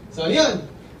next. So yun,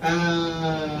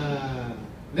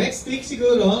 Next week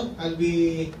siguro, I'll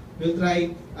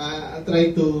try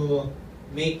to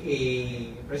make a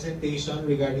presentation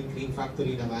regarding Cream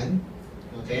Factory naman.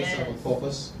 Okay, so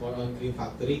focus more on Cream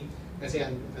Factory kasi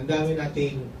ang dami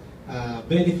nating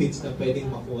benefits na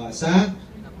pwedeng makuha sa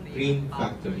Cream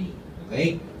Factory.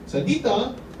 Okay? So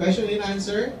dito, question and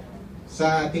answer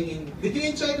sa ating Did you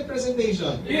enjoy the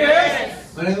presentation?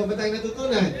 Yes! Marami ba tayong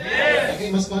natutunan? Yes! Okay,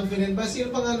 mas confident ba?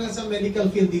 Sino pa nga nasa medical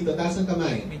field dito? Taas ng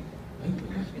kamay.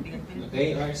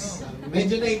 Okay, or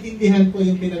medyo naintindihan po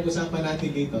yung pinag-usapan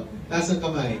natin dito. Taas ng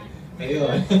kamay.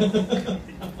 Ayun.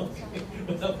 Okay.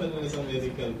 Wala pa naman sa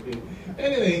medical field.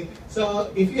 Anyway, so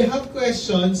if you have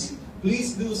questions,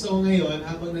 please do so ngayon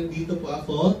habang nandito po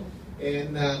ako.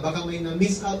 And baka may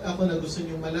na-miss out ako na gusto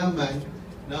nyong malaman.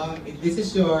 No? This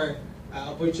is your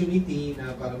opportunity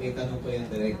na para may tanong po yan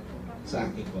direct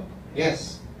sa akin po.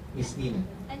 Yes, Miss Nina.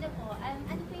 Ano po, ano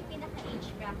po yung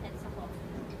pinaka-age bracket sa coffee?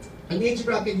 Ang age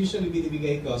bracket usually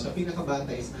binibigay ko sa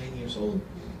pinakabata is 9 years old.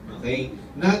 Okay?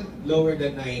 Not lower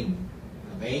than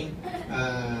 9. Okay?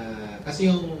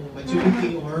 Kasi yung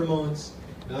maturity, yung hormones,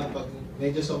 no, pag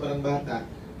medyo sobrang bata.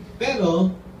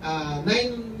 Pero, 9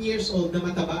 years old na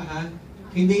mataba ha,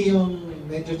 hindi yung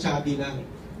medyo chubby lang.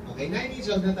 Okay? 9 years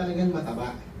old na talagang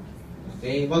mataba.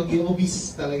 Okay? Wag yung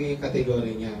obese talaga yung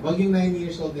kategory niya. Wag yung 9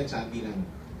 years old na chubby lang.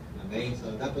 Okay?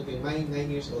 So, dapat yung 9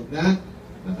 years old na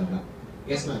mataba.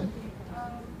 Yes, ma'am.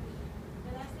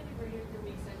 The last time we were here 2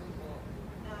 weeks ago po,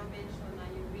 na-mention na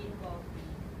yung green coffee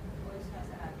also has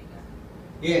Arabica.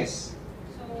 Yes.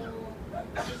 So,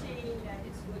 you're saying that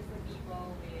it's good for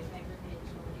people with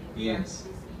hypertension and Yes.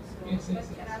 disease. So, Yes, yes,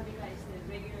 but yes. Arabica is the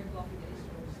regular coffee that is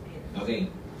roasted. Okay.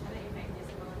 Ano yung effect niya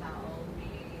sa mga tao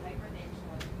may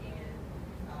hypertension and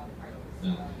heart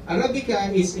Arabica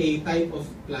is a type of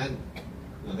plant.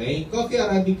 Okay? Coffee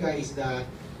Arabica is the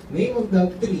name of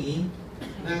the tree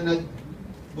na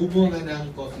nagbubunga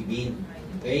ng coffee bean.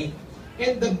 Okay?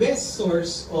 And the best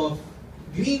source of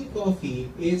green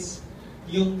coffee is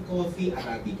yung coffee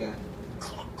Arabica.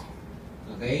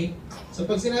 Okay? So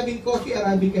pag sinabing coffee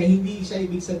Arabica, hindi siya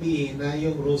ibig sabihin na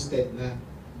yung roasted na.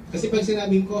 Kasi pag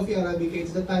sinabing coffee Arabica,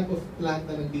 it's the type of plant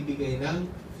na nagbibigay ng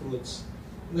fruits.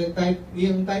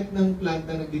 Yung type ng plant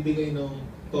na nagbibigay ng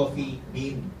coffee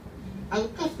bean.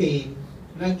 Ang caffeine,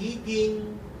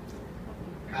 nagiging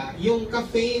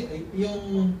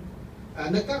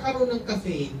nagkakaroon ng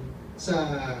caffeine sa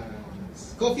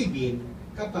coffee bean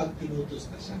kapag tinutos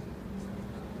na siya.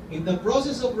 In the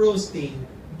process of roasting,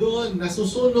 doon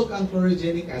nasusunog ang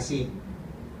chlorogenic acid.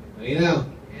 Okay now?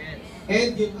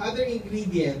 And yung other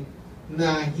ingredient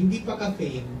na hindi pa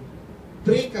caffeine,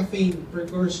 pre-caffeine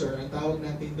precursor, ang tawag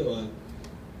natin doon,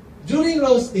 during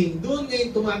roasting, doon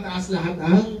ngayon tumataas lahat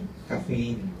ang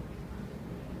caffeine.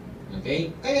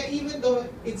 Okay? Kaya even though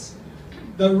it's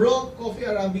the raw coffee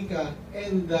Arabica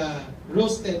and the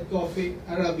roasted coffee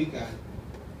Arabica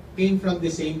came from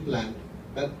the same plant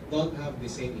but don't have the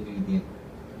same ingredient.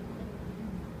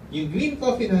 Yung green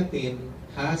coffee natin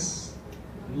has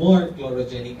more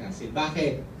chlorogenic acid.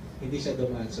 Bakit? Hindi siya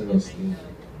dumaan sa roasting.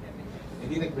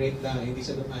 Hindi nag-break down, hindi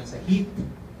siya dumaan sa heat.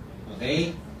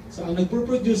 Okay? So ang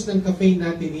nagpo-produce ng caffeine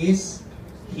natin is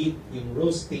heat, yung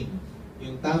roasting.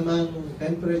 Yung tamang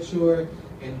temperature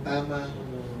and tamang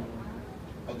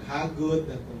paghagod,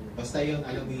 basta yun,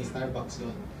 alam ni Starbucks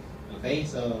yun. Okay?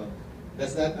 So,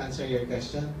 does that answer your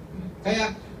question?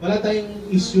 Kaya, wala tayong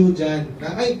issue dyan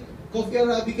na, ay, coffee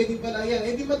Arabica din pala yan.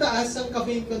 Hindi mataas ang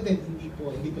caffeine content. Hindi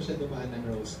po siya dumaan ng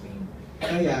roasting.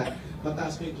 Kaya,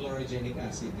 mataas po yung chlorogenic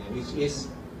acid niya, which is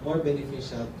more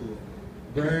beneficial to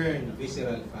burn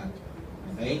visceral fat.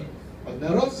 Okay? Pag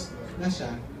na-roast na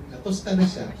siya, natusta na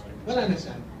siya, wala na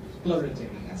siya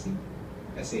chlorogenic acid.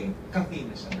 Kasi caffeine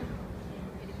na siya.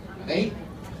 Okay?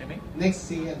 Next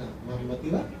si Ma'am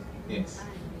Motiva? Yes.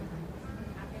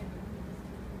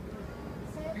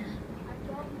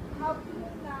 How do you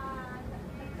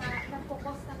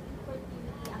nag-focus ng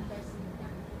infertility ang Garcinia?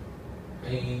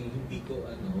 Ay, hindi ko,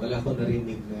 wala ko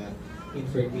narinig na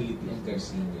infertility ang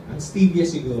Garcinia. Ang stevia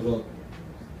siguro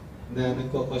na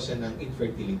nagkakos siya ng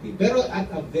infertility. Pero at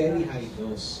a very high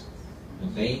dose.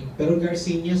 Okay? Pero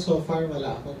Garcinia, so far,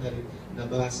 wala akong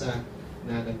nabasa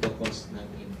na nagkakos ng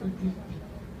infertility.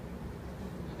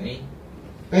 Okay?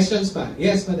 Questions pa?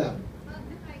 Yes, madam.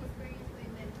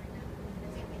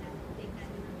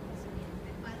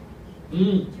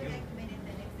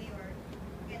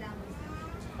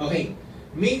 Okay.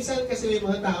 Minsan kasi may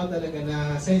mga tao talaga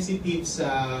na sensitive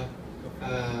sa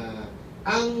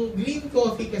ang green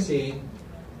coffee kasi,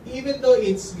 even though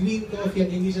it's green coffee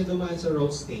at hindi siya dumaan sa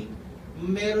roasting,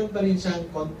 meron pa rin siyang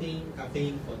konting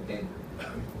caffeine content.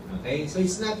 Okay? So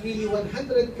it's not really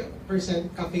 100%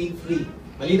 caffeine-free.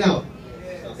 Malinaw?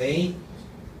 Okay?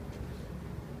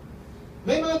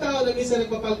 May mga tao na minsan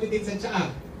nagpapalpitate sa tsaa.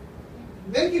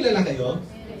 Meron kilala kayo?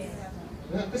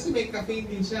 Kasi may caffeine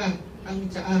din siya, ang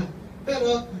tsaa.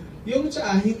 Pero, yung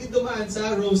tsaa hindi dumaan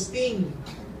sa roasting.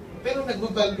 Pero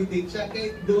nagpapalpitate siya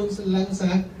kahit doon lang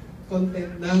sa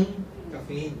content ng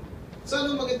caffeine. So,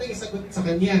 anong magandang isagot sa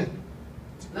kanya?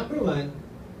 Number one,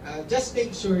 just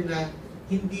make sure na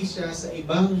hindi siya sa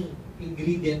ibang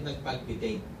ingredient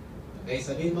nagpalpitate. Okay,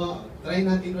 sabihin mo, try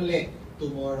natin uli,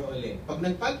 tomorrow uli. Pag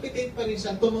nagpalpitate pa rin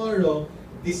siya tomorrow,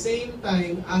 the same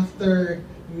time after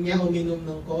niya uminom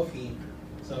ng coffee,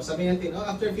 so sabihin natin,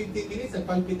 after 15 minutes,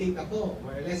 nagpalpitate ako,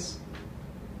 more or less,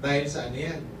 dahil sa ano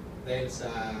yan? Dahil sa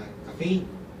caffeine.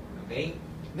 Okay?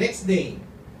 Next day,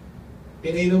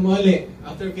 pinainom mo uli.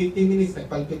 After 15 minutes,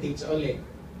 nagpalpitate siya uli.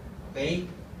 Okay?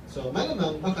 So,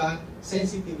 malamang baka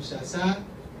sensitive siya sa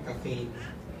caffeine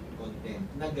content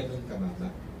na ganun kababa.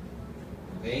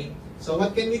 Okay? So,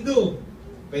 what can we do?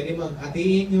 Pwede mo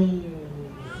hatiin yung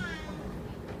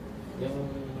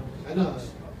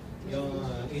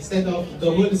instead of the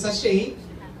whole sachet,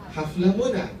 half lang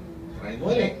muna. Try mo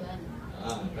ulit.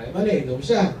 Try mo ulit. Inom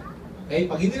siya.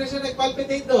 Okay? Pag hindi na siya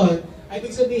nagpalpitate doon, ay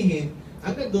ibig sabihin,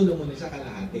 ang nagdulo muna siya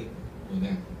kalahati.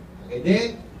 Muna. Okay?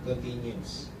 Then,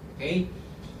 continues. Okay?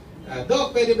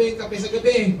 Doc, pwede ba yung kape sa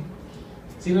gabi?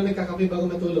 Sino nagkakape bago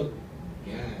matulog?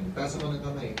 Yan. Taas mo ng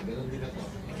kamay. Ganun din ako.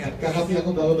 Kakape ako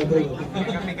bago matulog.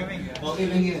 Okay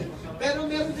lang yan. Pero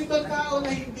meron dito tao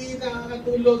na hindi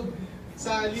nakakatulog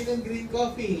sa linang green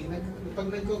coffee. Pag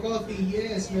nagko-coffee,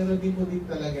 yes, meron din po din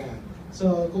talaga.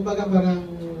 So, kumbaga parang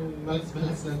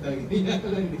malas-malas lang tayo.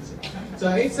 So,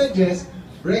 I suggest,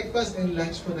 breakfast and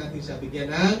lunch po natin siya. Bigyan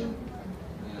ng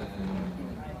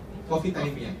coffee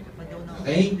time yan.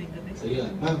 Okay? So,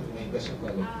 yun. Ma'am, may question ko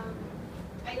ulit.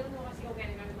 I don't know kasi kung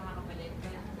kailan kami makakapalit,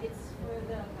 but it's for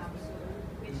the capsule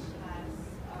which has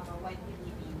white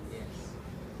kidney beans. Yes.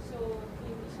 So,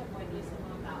 hindi siya pwede sa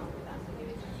mga tao mataas na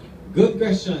uric acid. Good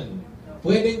question.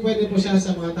 Pwede po siya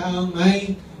sa mga taong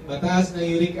may mataas na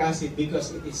uric acid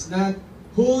because it is not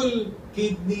whole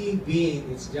kidney bean.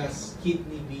 It's just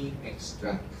kidney bean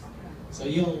extract. So,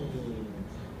 yung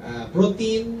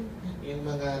protein, yung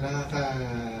mga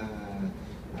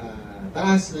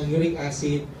taas ng uric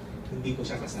acid, hindi ko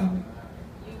siya kasama.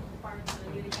 Yung part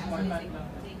ng uric acid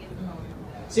is taken from.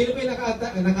 Sino ba yung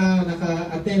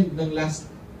naka-attend ng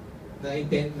last na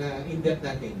in-depth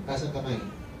natin? Taas ang kamay.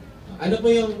 Ano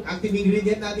po yung active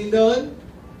ingredient natin doon?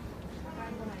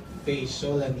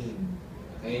 Phecolamine.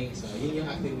 Okay? So, yun yung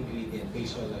active ingredient,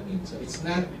 phecolamine. So, it's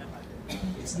not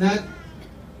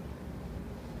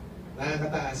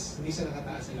nakakataas. Hindi siya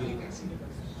nakataas ng uric acid.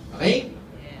 Okay?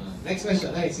 Next question.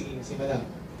 Ay, sige, si Madam.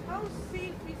 How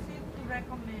safe is it to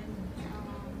recommend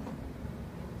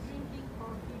drinking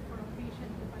coffee for a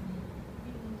patient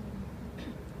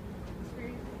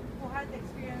who had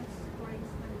experience, for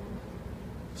instance,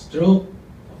 Stroke.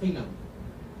 Okay lang.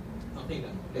 Okay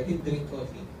lang. Let him drink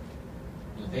coffee.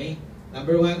 Okay?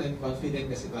 Number one, I'm confident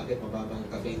kasi bakit mababa ang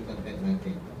caffeine content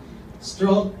natin.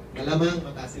 Stroke, malamang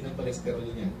mataas din ang cholesterol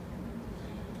niya.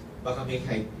 Baka may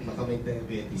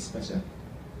diabetes pa siya.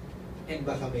 And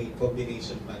baka may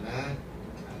combination pa na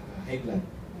high blood.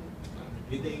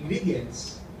 With the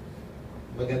ingredients,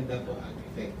 maganda po ang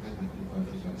effect ng ating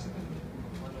coffee para sa kanya.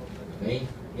 Okay?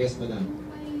 Yes, madam.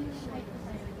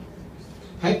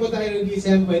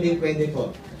 Hypothyroidism, pwede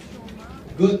po.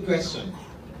 Good question.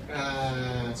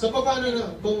 So, paano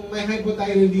kung may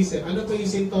hypothyroidism, ano po yung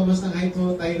symptoms ng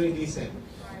hypothyroidism?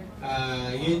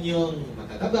 Yun yung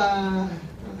matataba,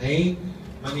 okay?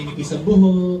 Maninipis ang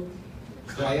buhok,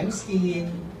 dry ang skin,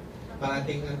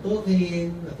 parating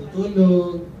antukin,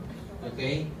 natutulog,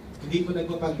 okay? Hindi po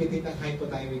nagpapagpitit ang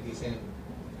hypothyroidism.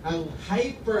 Ang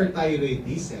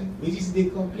hyperthyroidism, which is the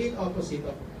complete opposite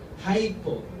of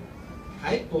hypo.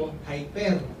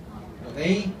 Hyper.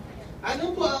 Okay?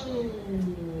 Ano po ang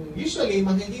usually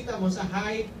makikita mo sa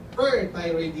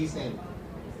hyperthyroidism?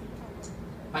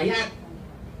 Payat.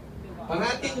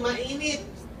 Parating mainit.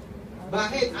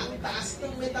 Bakit? Ang taas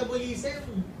ng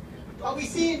metabolism.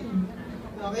 Pawisin.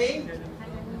 Okay?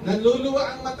 Nanluluwa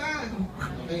ang mata.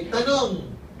 Okay?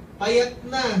 Tanong, payat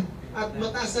na at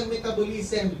mataas ang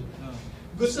metabolism.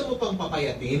 Gusto mo pang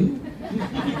papayatin?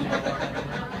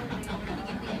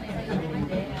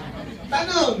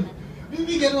 Tanong,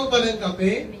 bibigyan mo ba ng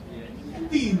kape?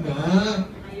 Hindi na.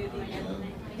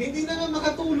 Hindi na nga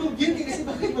makatulog yan eh, kasi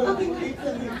bakit maraming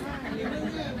litan eh.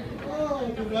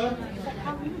 Diba?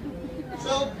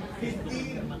 So,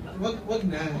 wag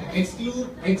na.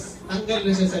 Tanggal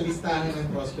na siya sa listahan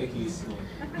ng prospect list mo.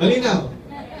 Malinaw?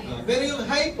 Pero yung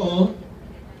hypo,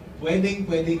 pwedeng.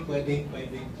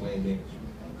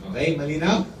 Okay,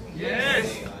 malinaw?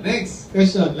 Yes! Okay, next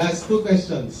question. Last two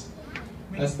questions.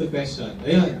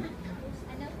 Ayun.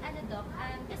 Ano, Doc?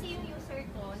 Kasi yung user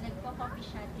ko, nagpo-coffee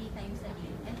siya 3 times a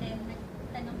day. And then,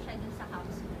 nagtanong siya dun sa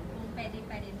house kung pwede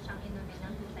pa rin siyang inumin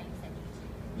ng 2 times a day.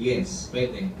 Yes,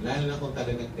 pwede. Lalo na kung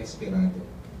talagang desperado.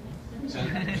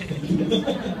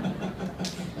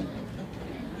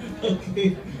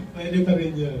 Okay, pwede pa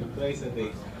rin yun. Twice a day.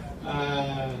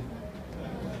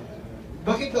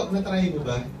 Bakit, Doc? Na-try mo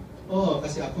ba? Oo,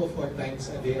 kasi ako 4 times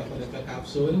a day ako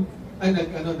nagka-capsule.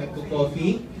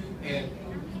 Nagko-coffee. And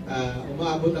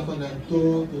umaabot ako ng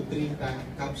 2 to 3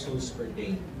 capsules per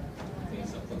day. Okay,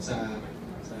 so sa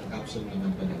capsule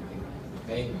naman pa natin.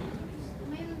 Okay?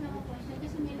 Mayroon na ako question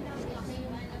kasi may lagi ako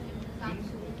yung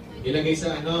capsule. Ilagay sa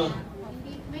ano?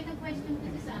 May nag-question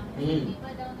kasi sa akin. Mm. Hindi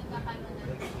ba daw nagkakaroon ng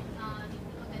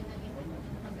maganda dito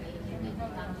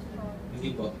capsule? Hindi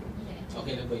po.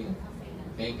 Okay na po yun.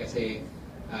 Okay, kasi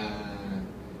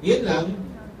yun lang,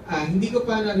 hindi ko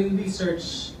pa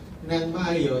na-research ng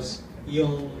maayos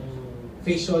yung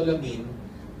phaseolamine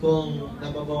kung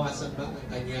nababawasan ba ang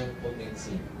kanyang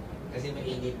potency. Kasi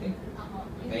mainit eh.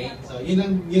 Okay? So,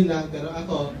 yun lang. Pero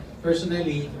ako,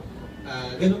 personally,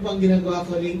 ganun po ang ginagawa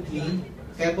ko lately.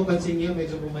 Kaya po pansin niyo,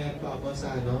 medyo pumayat pa ako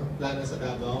sa plano sa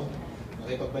Davao.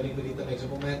 Okay, pagbalik ko dito, medyo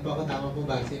pumayat pa ako. Tama po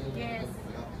ba? Yes.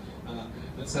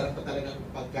 Ang sarap pa talagang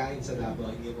pagkain sa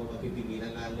Davao. Hindi mo mapipigilan,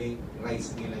 lalo yung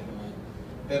rice nila doon.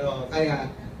 Pero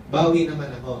kaya, bawi naman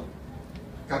ako.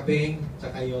 Kape,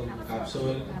 tsaka yung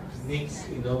capsule, mix,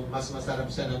 mas masarap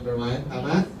siya, number 1.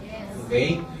 Tama?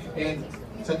 Okay? And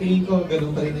sa tingin ko,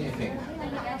 ganun pa rin ang effect.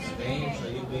 Okay? So,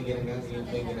 yun po yung ginagawa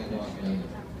ko ngayon.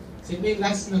 So, may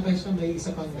last na question, may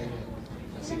isa pang ganyan.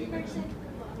 Sige na.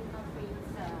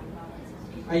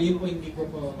 Ayun po, hindi ko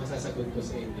po masasagot po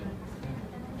sa inyo.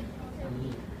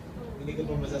 Hindi ko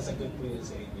po masasagot po yun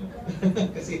sa inyo.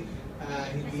 Kasi,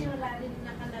 hindi... Kasi wala rin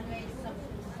nakalagay sa...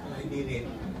 hindi rin.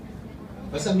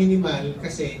 Basta minimal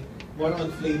kasi more on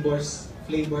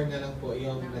flavor na lang po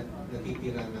yung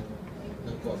natitira ng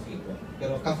coffee po.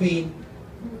 Pero caffeine,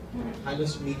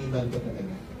 halos minimal po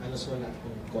talaga. Halos wala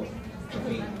pong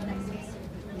caffeine.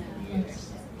 Yes.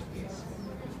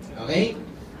 Okay?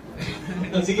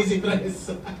 Sige si Pres.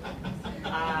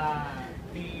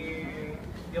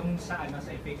 Yung sa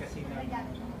efficacy ng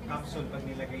capsule pag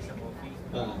nilagay sa coffee.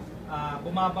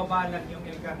 Bumababa lang yung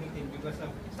L-carnitine because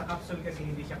sa capsule kasi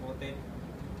hindi siya coated.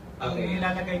 Ang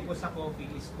nilalagay po sa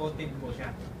coffee is coated po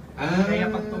siya.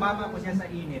 Kaya pag tumama po siya sa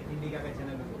init, hindi agad siya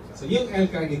nalulusaw. So yung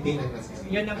L-carnitine ang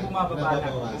nasisira. Yan ang bumababa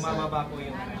lang. Bumababa po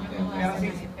yung Pero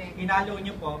since hinalo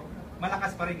nyo po,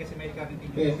 malakas pa rin kasi may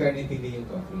L-carnitine. May L-carnitine din yung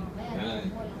coffee. Yan.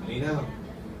 Malinaw.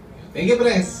 Thank you,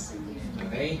 Pres.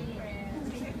 Okay.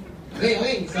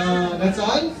 Okay. So, that's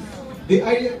all.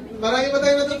 Marami pa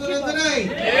tayo natutunan tonight.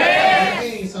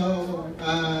 Okay, so,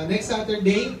 next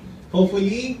Saturday,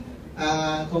 hopefully,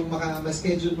 kung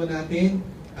ma-schedule po natin,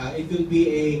 it will be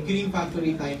a Cream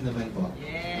Factory time naman po.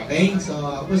 Okay, so,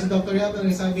 ako si Dr. Helton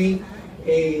nagsabi,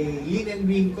 a lean and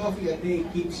green coffee a day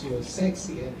keeps you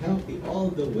sexy and healthy all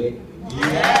the way.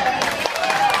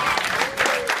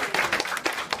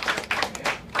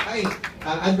 Hi,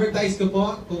 advertise ko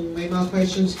po, kung may mga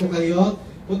questions po kayo,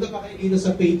 punta pa kayo dito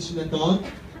sa page na to.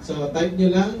 So, type nyo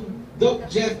lang, Doc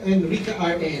Jeff and Rika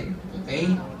RN. Okay?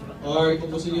 Or kung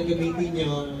gusto nyo gamitin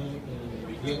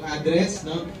yung address,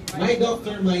 no? My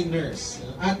Doctor, My Nurse.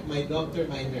 At My Doctor,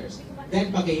 My Nurse.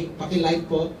 Then, paki-like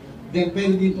po. Then,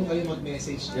 pwede din po kayo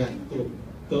mag-message dyan kung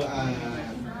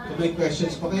may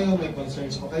questions po kayo, may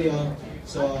concerns po kayo.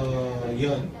 So,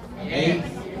 yun. Okay?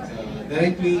 So,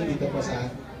 directly dito po sa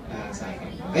akin.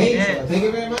 Okay? So, thank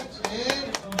you very much.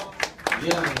 And,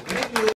 yeah, thank you.